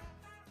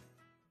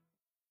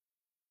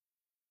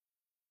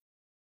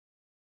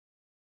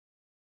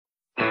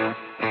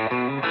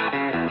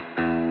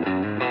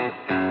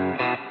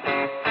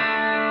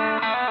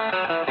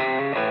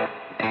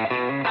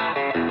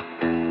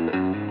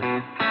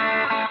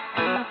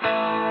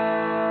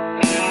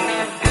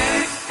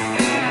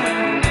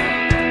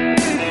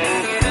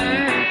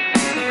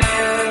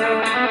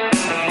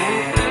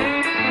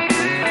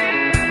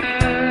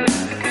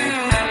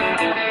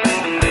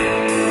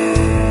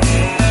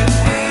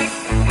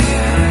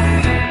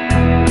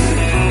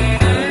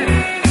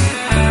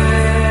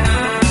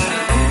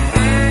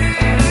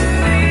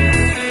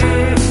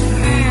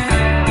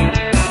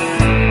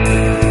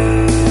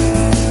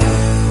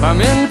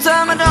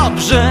 Pamiętam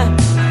dobrze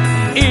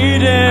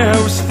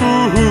ideał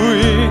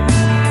swój.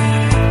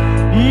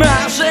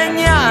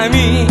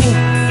 Marzeniami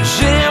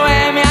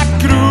żyłem jak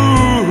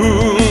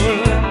król.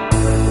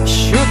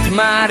 7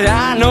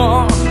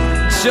 rano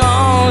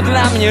to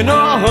dla mnie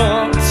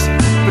noc.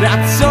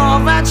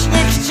 Pracować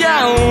nie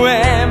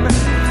chciałem,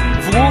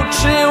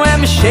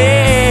 włóczyłem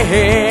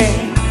się.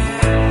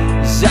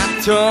 Za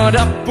to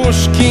do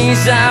puszki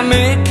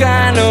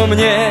zamykano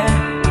mnie.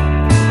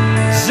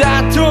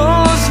 Za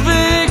to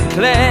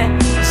zwykle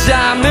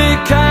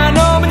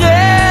zamykano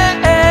mnie.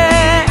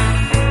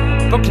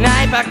 Po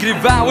knajpach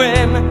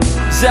grywałem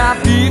za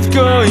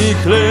piwko i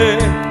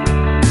chleb.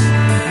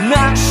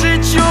 Na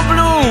szyciu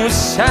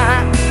blusa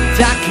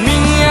tak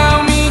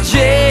mijał mi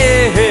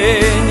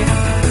dzień.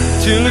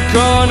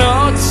 Tylko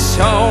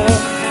nocą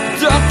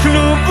do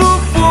klubu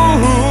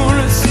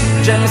Puls,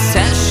 jam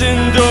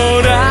session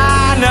do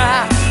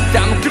rana,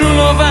 tam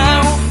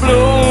królował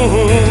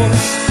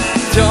blues.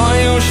 To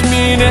już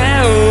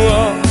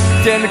minęło,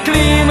 ten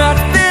klimat,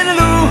 ten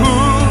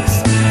luz.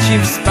 Ci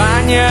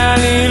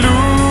wspaniali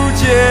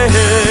ludzie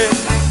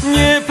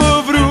nie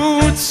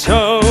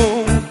powrócą.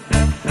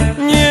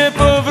 Nie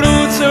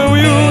powrócą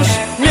już.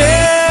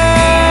 Nie,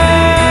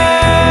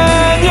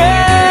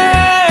 nie,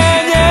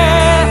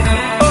 nie.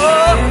 O,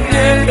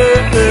 nie,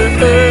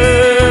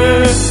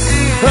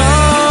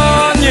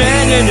 o,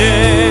 nie, nie, nie.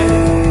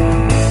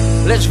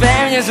 Lecz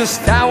we mnie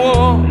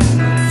zostało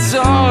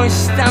coś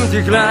z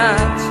tamtych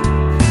lat.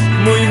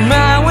 Mój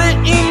mały,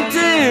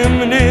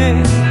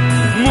 intymny,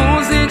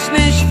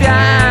 muzyczny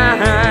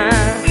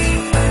świat.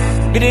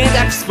 Gdy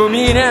tak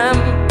wspominam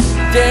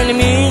ten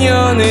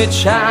miniony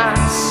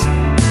czas,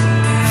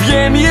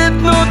 wiem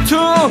jedno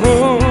to,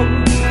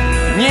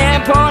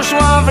 nie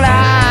poszło w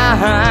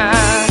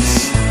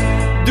las.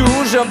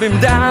 Dużo bym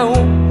dał,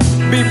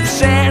 by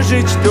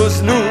przeżyć to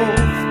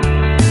znów.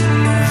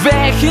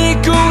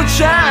 wehikuł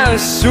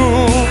czasu,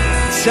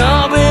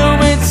 co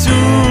byłby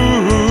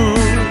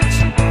cud.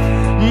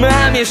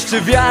 Mam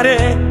jeszcze wiarę,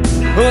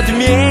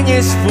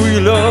 odmienię swój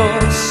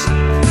los.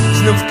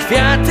 Znów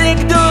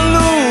kwiatek do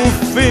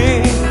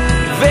lufy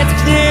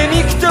wetknie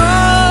mi ktoś.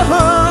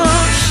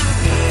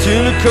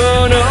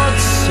 Tylko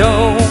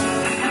nocą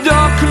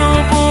do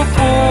klubu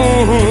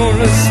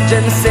Puls,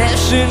 jam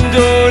session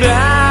do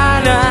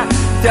rana,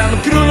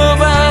 tam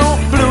królował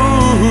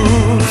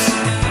blues.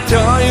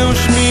 To już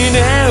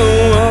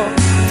minęło,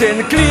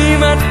 ten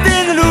klimat,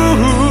 ten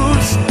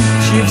luz.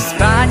 Ci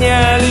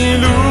wspaniali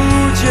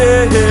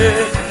ludzie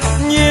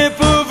nie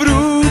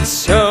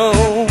powrócą,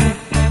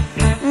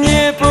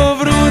 nie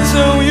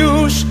powrócą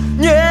już,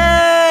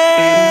 nie.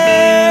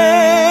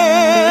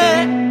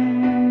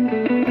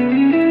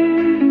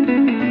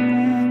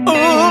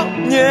 O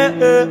nie,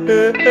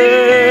 nie,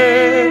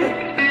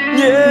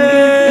 nie,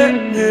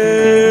 nie.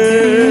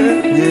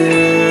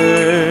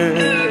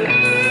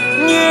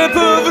 Nie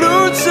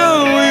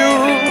powrócą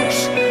już,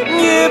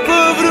 nie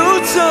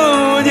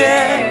powrócą,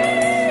 nie,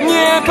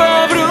 nie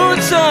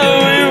powrócą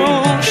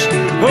już,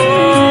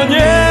 o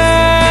nie,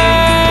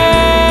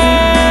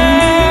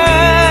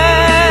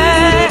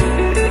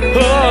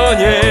 o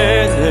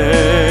nie, nie.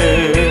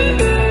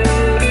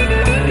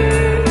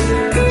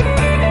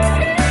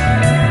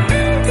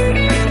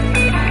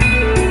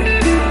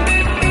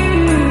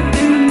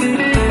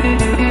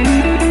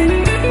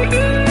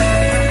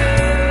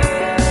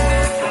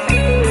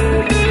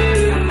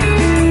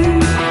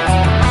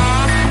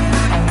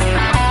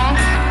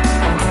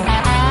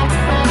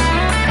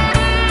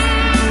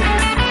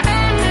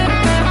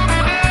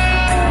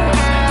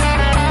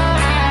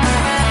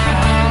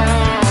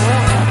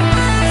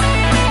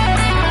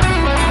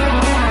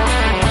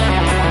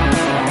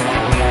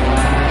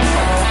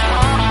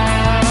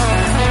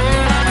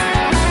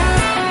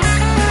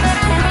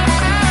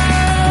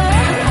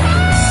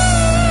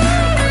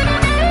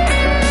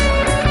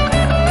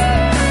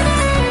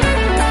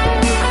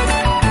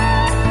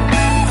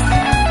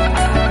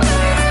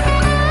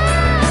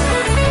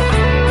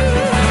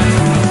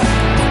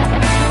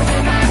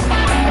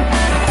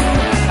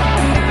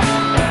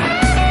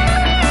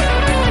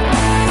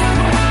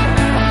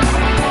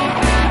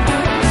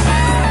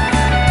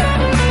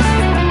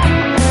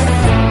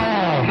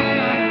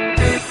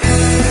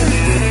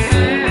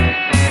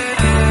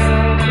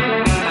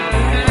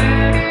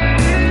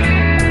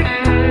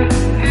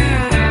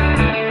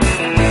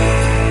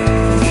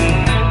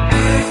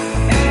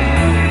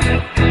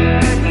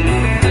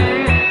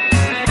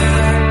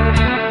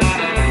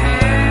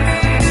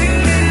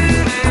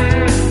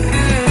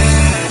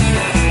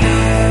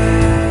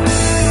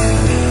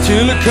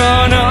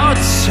 Tylko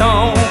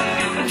nocą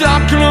do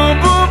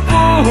klubu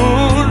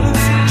Puls,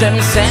 jam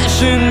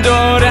session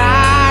do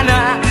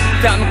rana,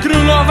 tam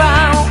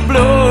królował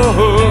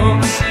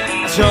blues.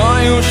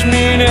 To już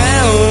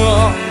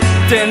minęło,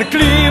 ten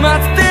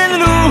klimat, ten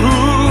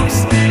luz.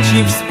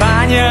 Ci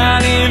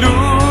wspaniali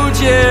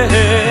ludzie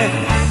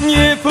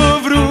nie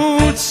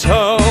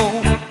powrócą,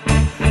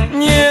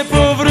 nie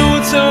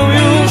powrócą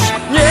już,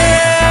 nie.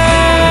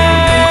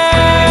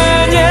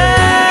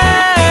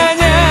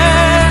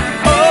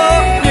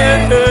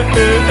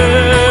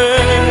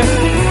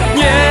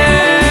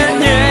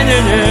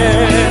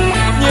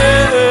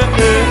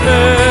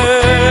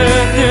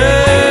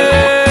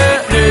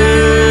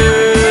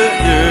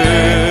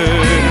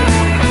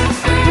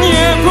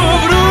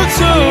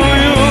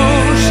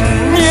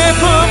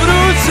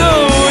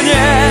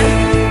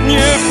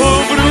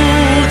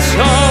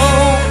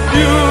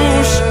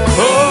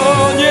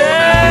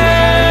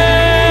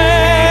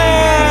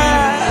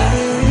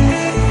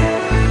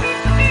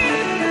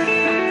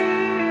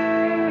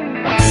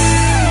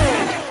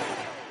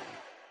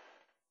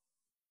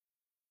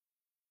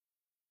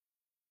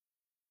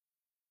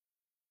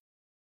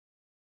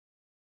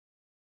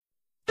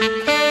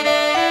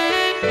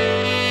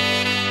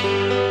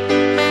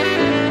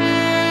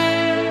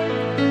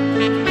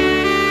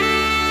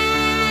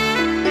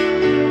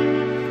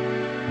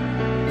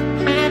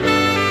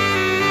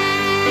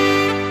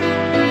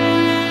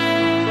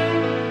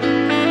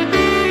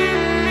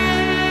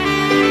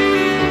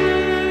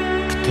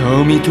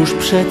 Kto mi tuż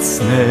przed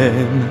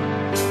snem,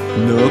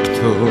 no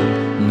kto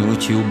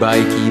nucił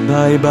bajki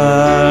bye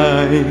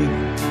bye,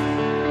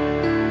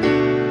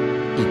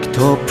 i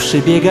kto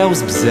przybiegał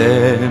z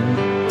bzem,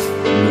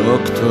 no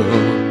kto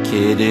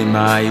kiedy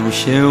maił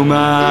się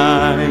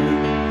maj.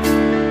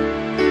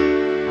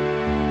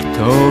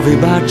 Kto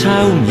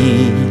wybaczał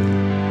mi,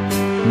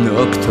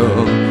 no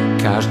kto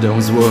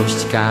każdą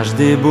złość,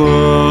 każdy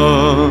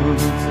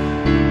błąd,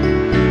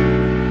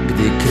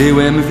 gdy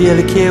kryłem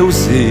wielkie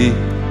łzy,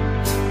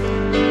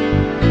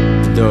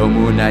 w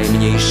domu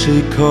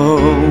najmniejszy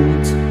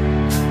kąt.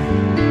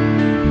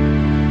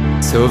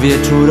 Co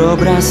wieczór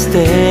obraz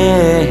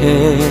ten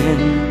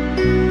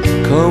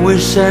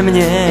kołysze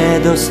mnie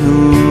do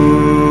snu.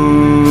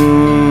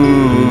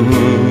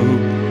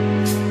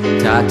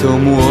 Tato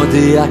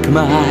młody jak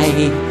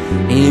maj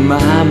i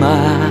mama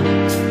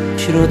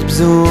wśród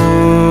bzów.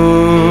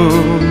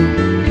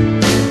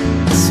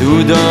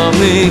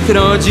 Cudownych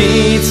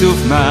rodziców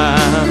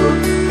mam,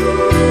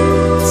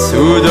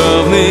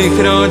 cudownych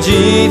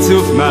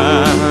rodziców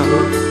mam.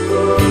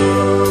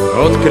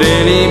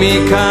 Odkryli mi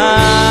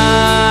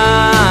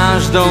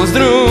każdą z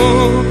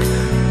dróg,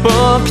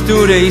 po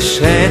której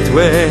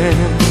szedłem.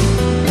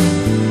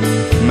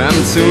 Mam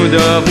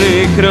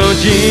cudownych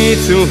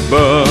rodziców,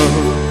 bo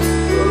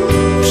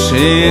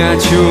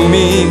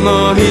przyjaciółmi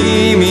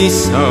moimi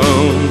są.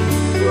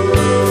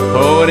 W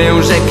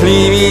porę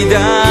rzekli mi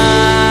dalej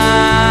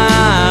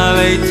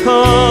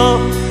to,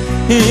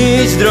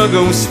 idź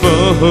drogą swą.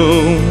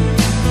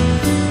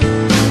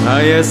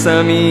 A ja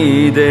sam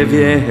idę,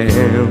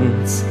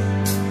 więc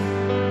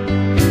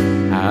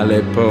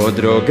ale po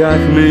drogach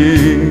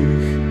mych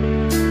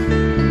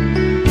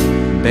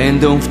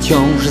będą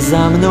wciąż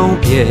za mną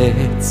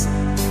biec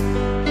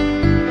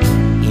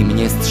i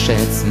mnie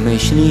strzec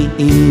myśli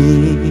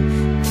ich.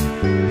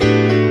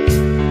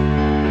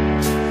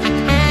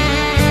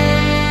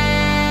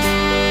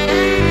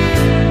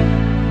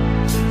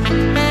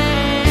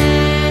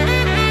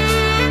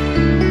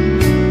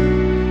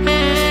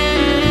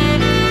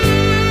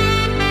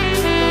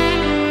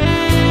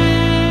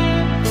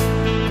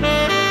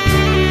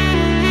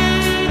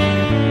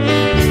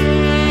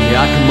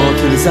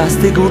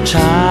 Zastygł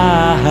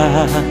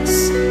czas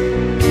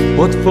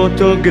pod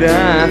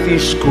fotografii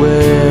szkłem.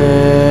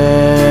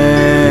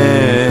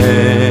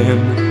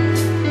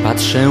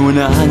 Patrzę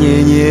na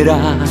nie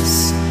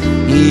nieraz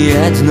i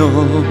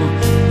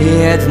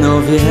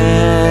jedno wiem.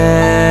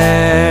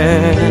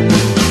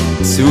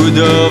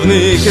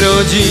 Cudownych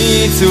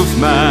rodziców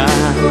mam,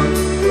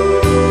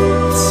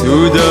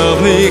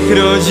 cudownych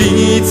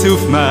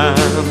rodziców mam.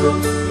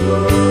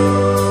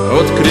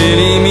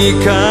 Odkryli mi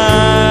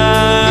każdą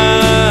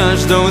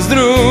z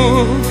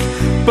dróg,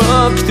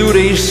 po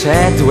której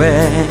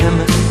szedłem.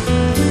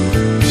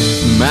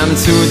 Mam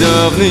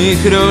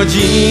cudownych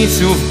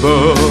rodziców,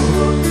 bo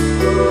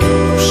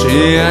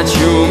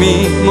przyjaciółmi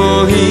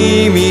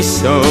moimi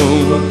są.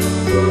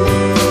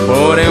 W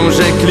porę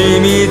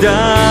rzekli mi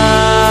dalej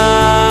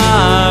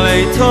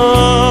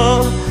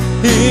to,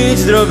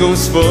 idź drogą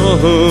swą.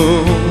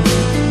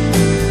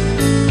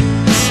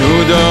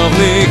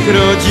 Cudownych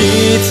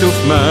rodziców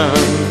mam,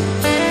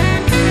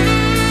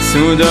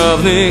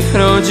 cudownych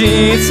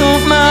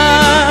rodziców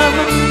mam.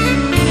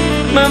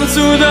 Mam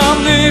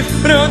cudownych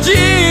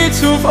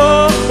rodziców, o,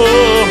 o,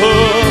 o,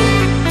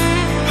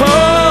 o,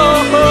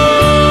 o.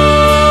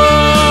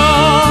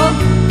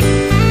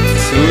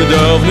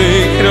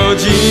 Cudownych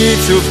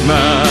rodziców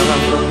mam,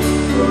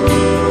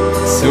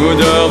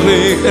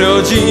 cudownych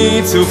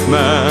rodziców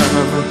mam.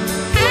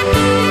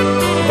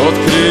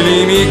 Odkryli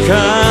mi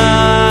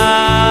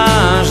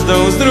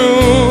każdą z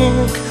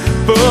dróg,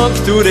 po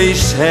której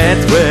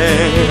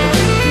szedłem.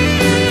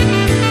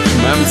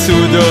 Mam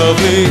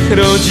cudownych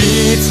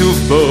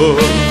rodziców, bo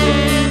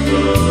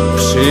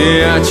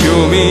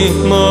przyjaciółmi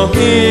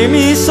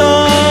moimi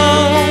są.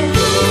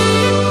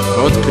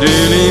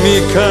 Odkryli mi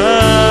każdą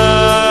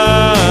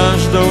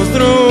z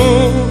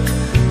dróg,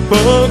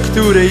 po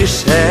której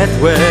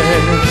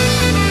szedłem.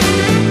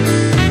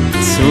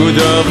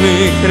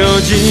 Cudownych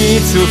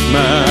rodziców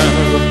mam,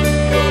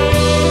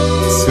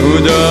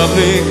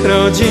 cudownych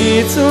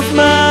rodziców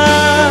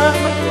mam.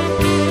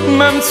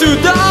 Mam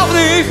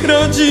cudownych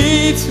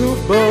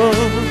rodziców, bo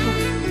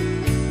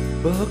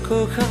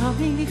kocham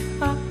ich,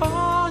 a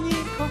oni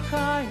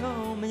kochają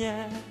mnie.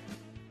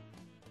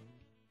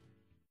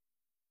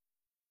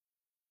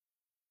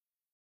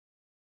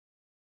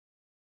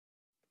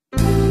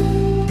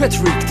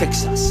 Patrick,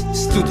 Texas.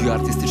 Studio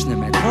artystyczne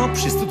Metro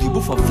przy studiu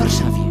Bufo w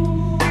Warszawie.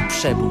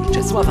 Przebój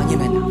Czesława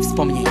Niemena.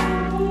 Wspomnienia.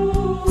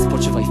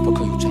 Spoczywaj w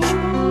pokoju, Czesiu.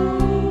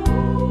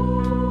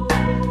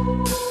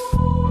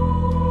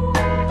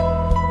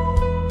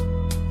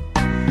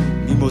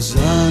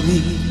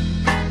 Mimozami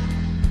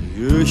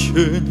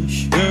jesień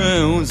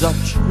się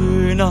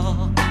zaczyna.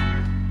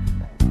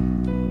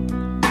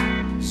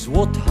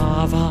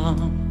 Złotawa,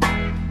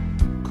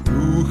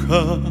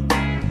 krucha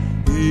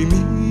i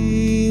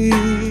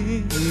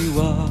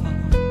miła.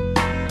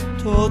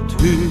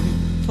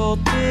 To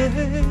ty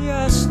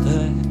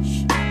jesteś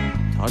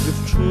ta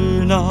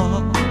dziewczyna,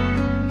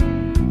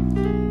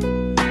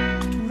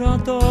 która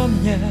do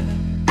mnie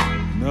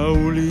na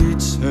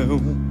ulicę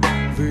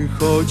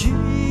wychodziła.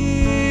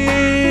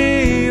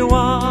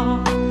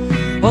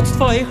 Od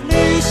twoich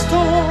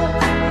listów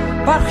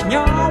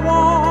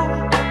pachniało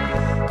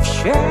w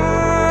sieni,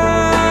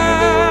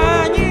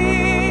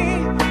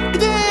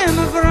 gdym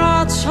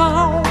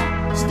wracał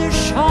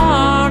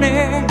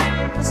zdyszany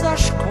ze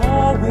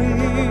szkoły.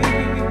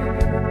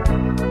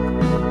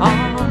 A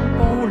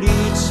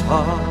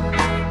ulica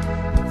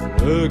w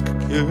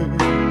lekkiej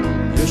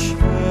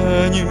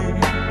jesieni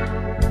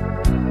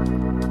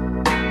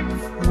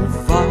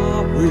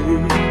fruwały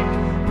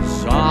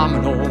za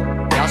mną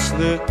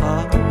jasne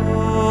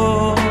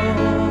anioły.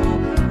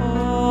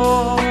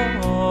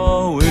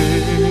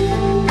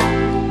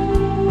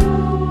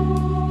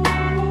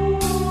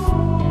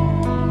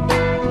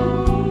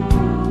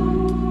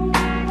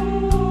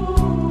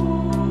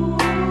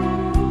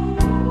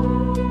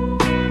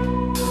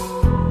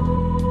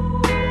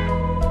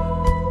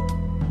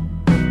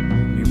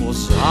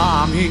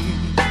 mi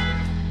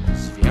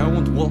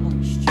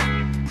zwiędłość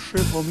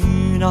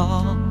przypomina.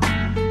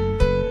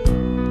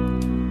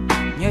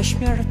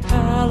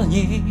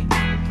 Nieśmiertelni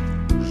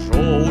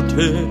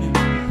żółty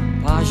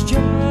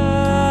październik.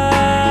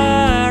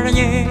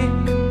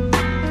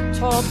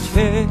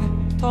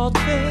 To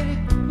ty,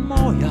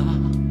 moja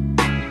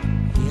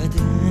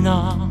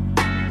jedyna.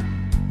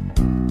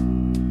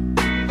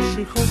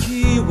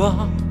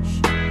 Przychodziłaś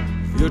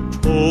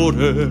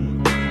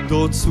wieczorem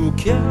do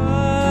cukierni.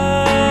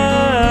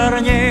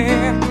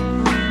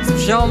 Z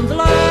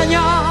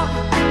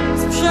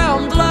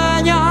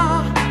przemdlenia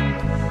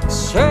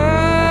sceny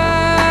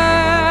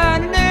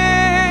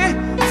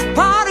w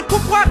parku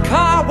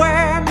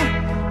płakałem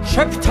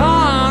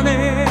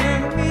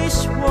szeptanymi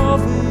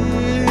słowy.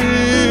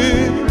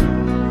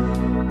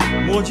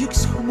 Młodzik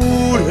z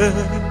chmurek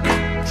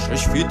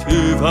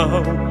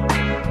prześwitywał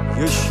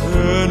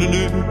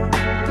jesienny.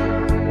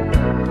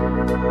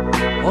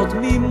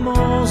 Od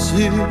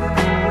mimozy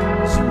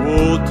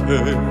złote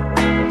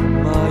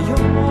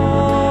majowe.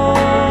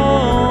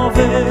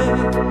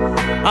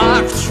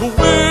 Ach,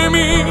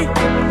 czułymi,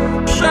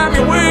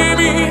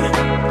 przemiłymi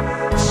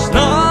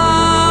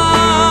snami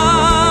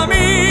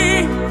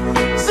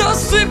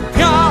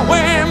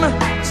zasypiałem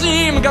z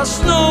nim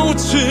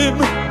gasnącym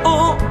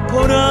o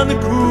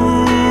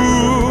poranku.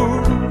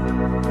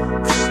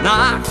 W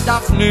snach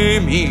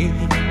dawnymi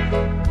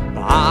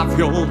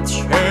bawiąc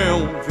się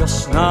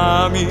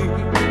wiosnami.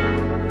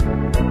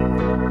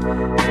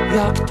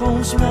 Jak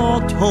tą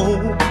złotą,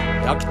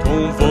 jak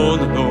tą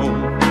wonną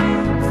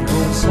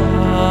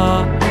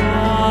wiązanką.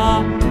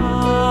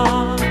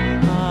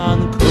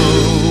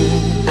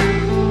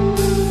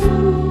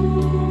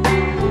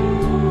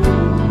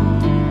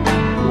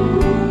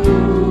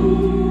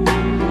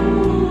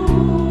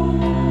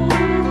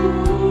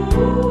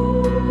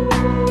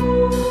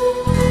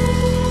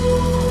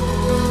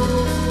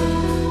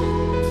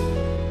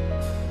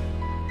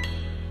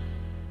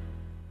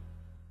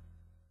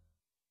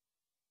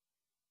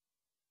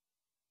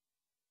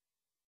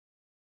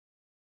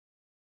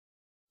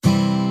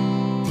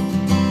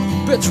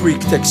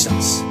 Patrick,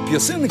 Texas.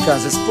 Piosenka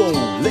zespołu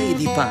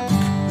Lady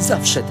Punk.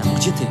 Zawsze tam,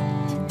 gdzie ty.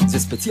 Ze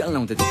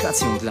specjalną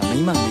dedykacją dla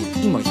mojej mamy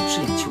i moich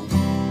przyjaciół.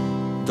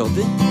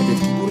 Dody,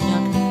 Edytki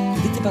Górniak,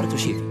 Edyty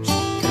Bartosiewicz,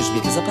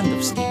 Elżbiety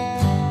Zapędowskiej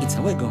i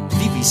całego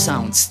VIVI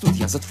Sound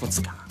Studia z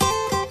Otwocka.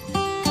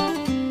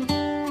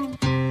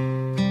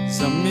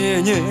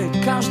 Zamienię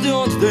każdy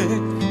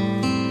oddech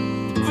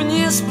w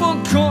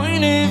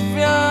niespokojny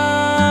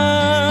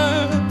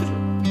wiatr.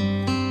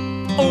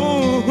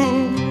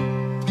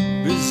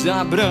 By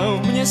zabrał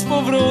mnie z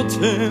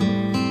powrotem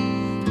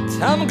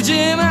tam,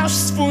 gdzie masz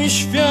swój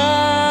świat.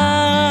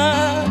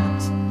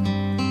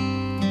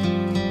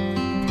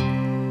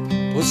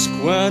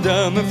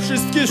 Poskładam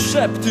wszystkie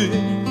szepty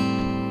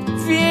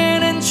w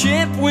jeden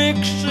ciepły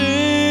krzyk,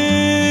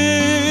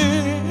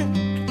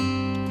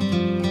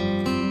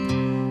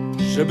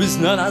 żeby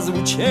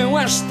znalazł cię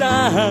aż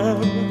tam,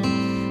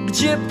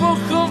 gdzie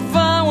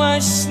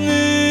pochowałaś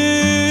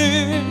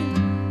sny.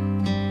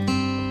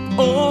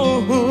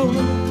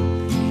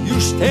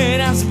 Już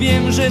teraz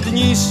wiem, że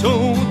dni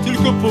są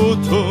tylko po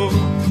to,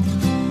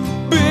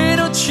 by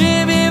do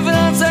ciebie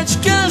wracać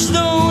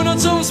każdą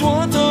nocą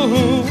złotą.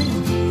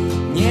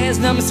 Nie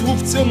znam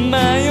słów, co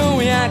mają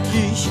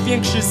jakiś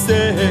większy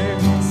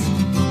sens.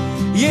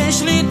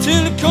 Jeśli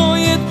tylko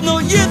jedno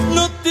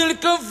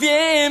tylko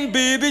wiem,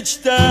 by być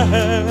tam,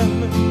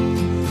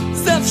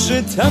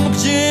 zawsze tam,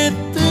 gdzie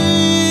ty.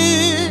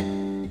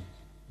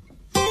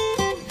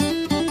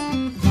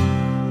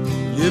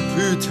 Nie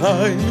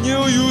pytaj mnie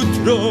o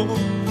jutro,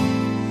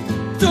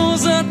 to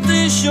za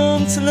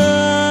 1000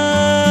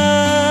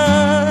 lat.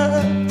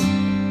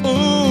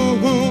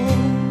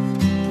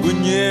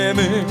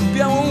 Płyniemy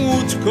białą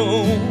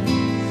łódką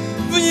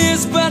w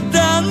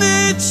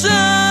niezbadany czas.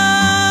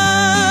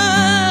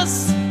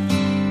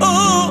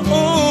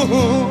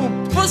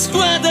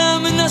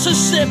 Poskładamy nasze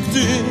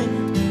szepty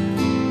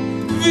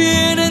w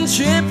jeden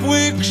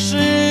ciepły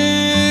krzyk,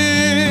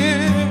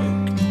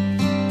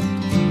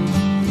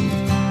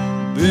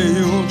 by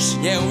już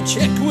nie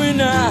uciekły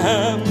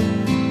nam,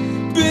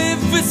 by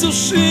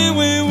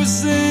wysuszyły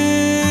łzy.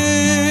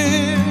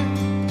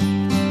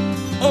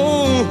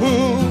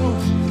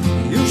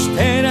 Już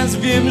teraz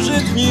wiem,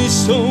 że dni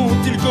są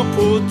tylko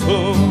po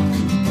to,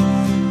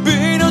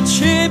 by do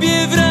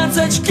ciebie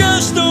wracać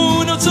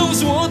każdą nocą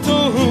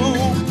złotą.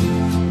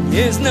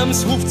 Nie znam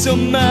słów, co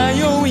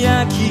mają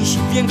jakiś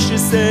większy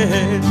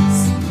sens.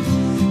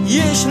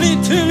 Jeśli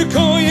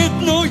tylko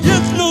jedno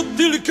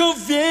tylko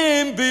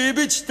wiem, by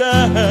być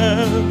tam,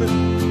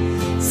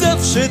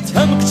 zawsze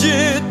tam,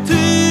 gdzie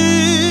ty.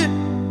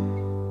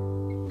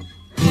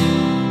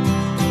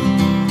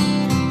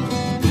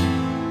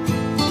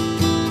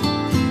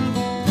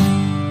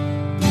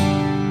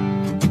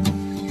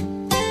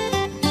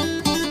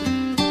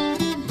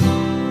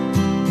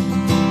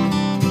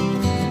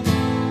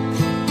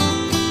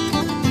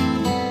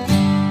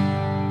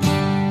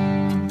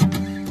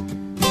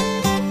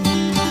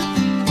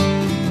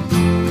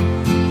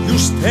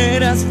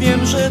 Teraz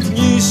wiem, że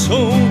dni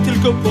są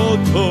tylko po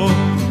to,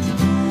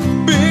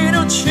 by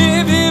do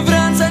ciebie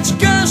wracać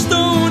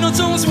każdą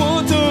nocą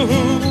złotą.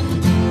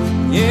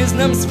 Nie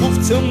znam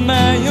słów, co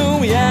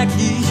mają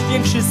jakiś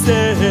większy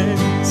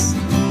sens.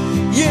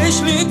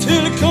 Jeśli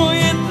tylko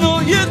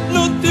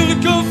jedno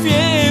tylko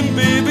wiem,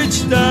 by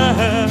być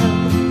tam,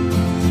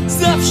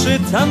 zawsze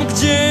tam,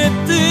 gdzie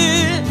ty.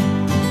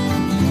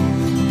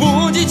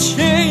 Budzić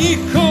się i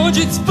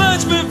chodzić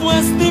spać we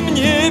własnym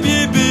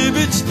niebie, by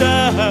być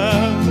tam,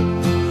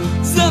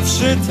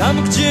 zawsze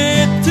tam,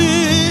 gdzie ty.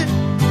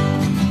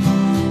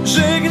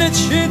 Żegnać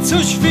się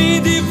co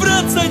świt i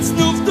wracać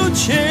znów do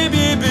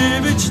ciebie,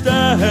 by być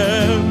tam,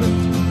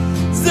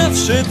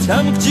 zawsze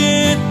tam,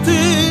 gdzie ty.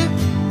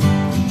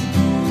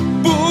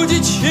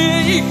 Budzić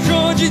się i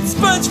chodzić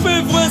spać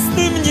we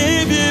własnym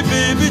niebie,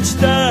 by być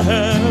tam,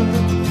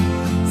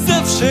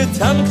 zawsze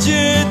tam,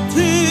 gdzie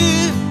ty.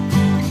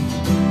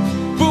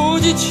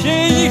 Budzić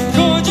się i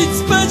chodzić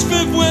spać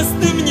we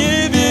własnym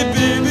niebie,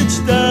 by być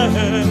tam,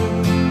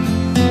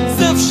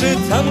 zawsze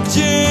tam,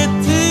 gdzie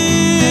ty.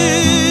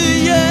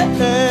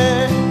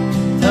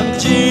 Tam,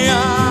 gdzie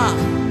ja,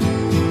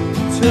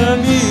 tam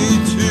i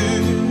ty.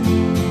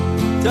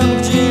 Tam,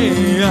 gdzie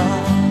ja,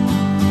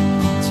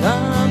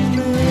 tam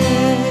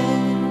my.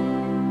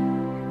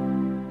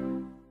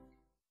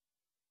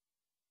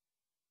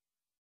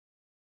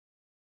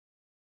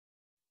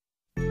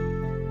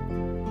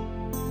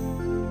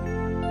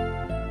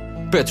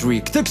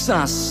 Patrick,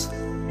 Texas.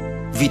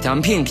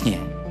 Witam pięknie.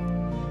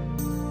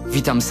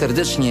 Witam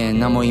serdecznie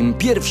na moim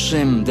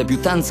pierwszym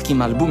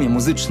debiutanckim albumie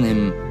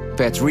muzycznym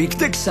Patrick,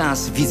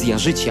 Texas, Wizja,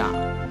 Życia.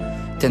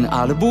 Ten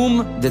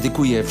album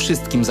dedykuję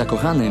wszystkim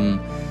zakochanym,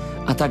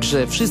 a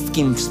także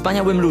wszystkim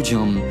wspaniałym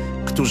ludziom,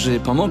 którzy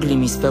pomogli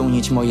mi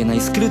spełnić moje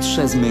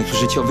najskrytsze z mych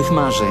życiowych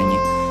marzeń.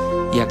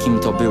 Jakim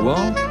to było?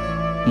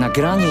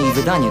 Nagranie i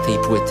wydanie tej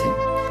płyty.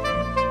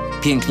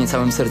 Pięknie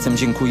całym sercem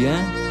dziękuję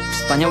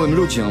wspaniałym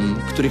ludziom,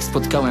 których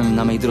spotkałem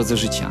na mej drodze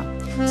życia.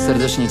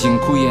 Serdecznie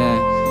dziękuję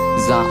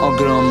za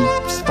ogrom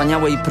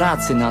wspaniałej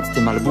pracy nad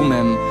tym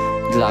albumem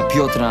dla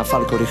Piotra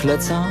Falko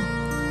Rychleca,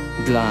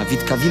 dla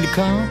Witka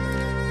Wilka,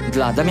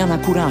 dla Damiana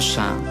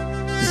Kurasza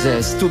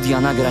ze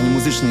studia nagrań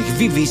muzycznych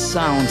VIVI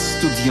Sound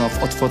Studio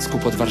w Otwocku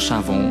pod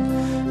Warszawą.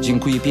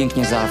 Dziękuję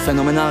pięknie za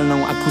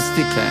fenomenalną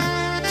akustykę,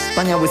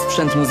 wspaniały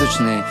sprzęt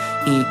muzyczny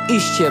i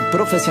iście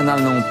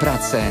profesjonalną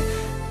pracę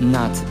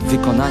nad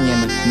wykonaniem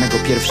mego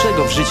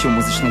pierwszego w życiu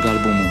muzycznego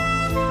albumu.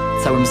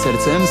 Całym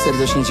sercem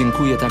serdecznie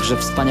dziękuję także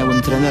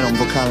wspaniałym trenerom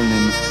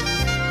wokalnym,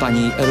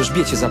 pani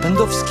Elżbiecie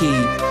Zapędowskiej,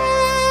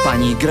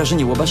 pani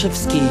Grażynie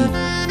Łobaszewskiej,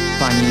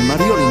 pani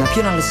Marioli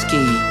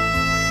Napieralskiej,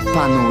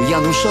 panu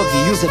Januszowi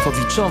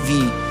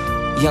Józefowiczowi,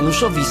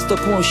 Januszowi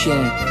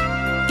Stokłosie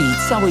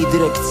i całej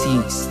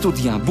dyrekcji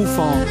studia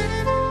Bufo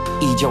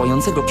i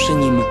działającego przy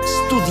nim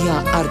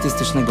studia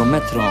artystycznego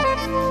Metro.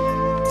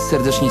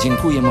 Serdecznie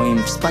dziękuję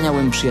moim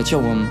wspaniałym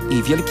przyjaciołom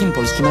i wielkim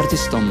polskim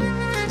artystom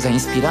za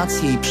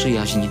inspirację i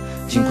przyjaźń.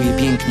 Dziękuję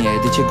pięknie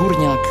Edycie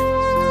Górniak,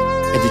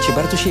 Edycie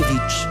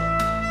Bartosiewicz,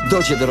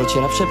 Dodzie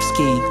Dorocie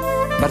Rabczewskiej,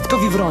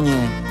 Bartkowi Wronie,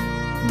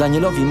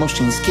 Danielowi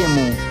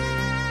Moszczyńskiemu,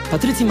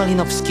 Patrycji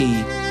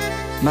Malinowskiej,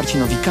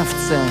 Marcinowi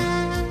Kawce,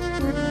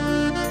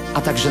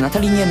 a także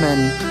Natalii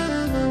Niemen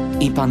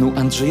i panu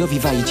Andrzejowi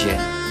Wajdzie.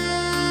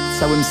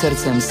 Całym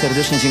sercem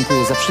serdecznie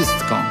dziękuję za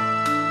wszystko.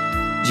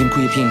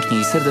 Dziękuję pięknie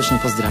i serdecznie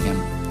pozdrawiam.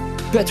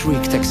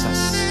 Patrick, Texas.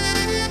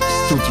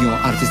 Studio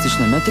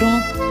artystyczne Metro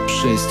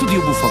przy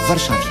Studiu Bufo w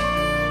Warszawie.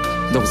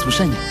 Do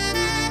usłyszenia.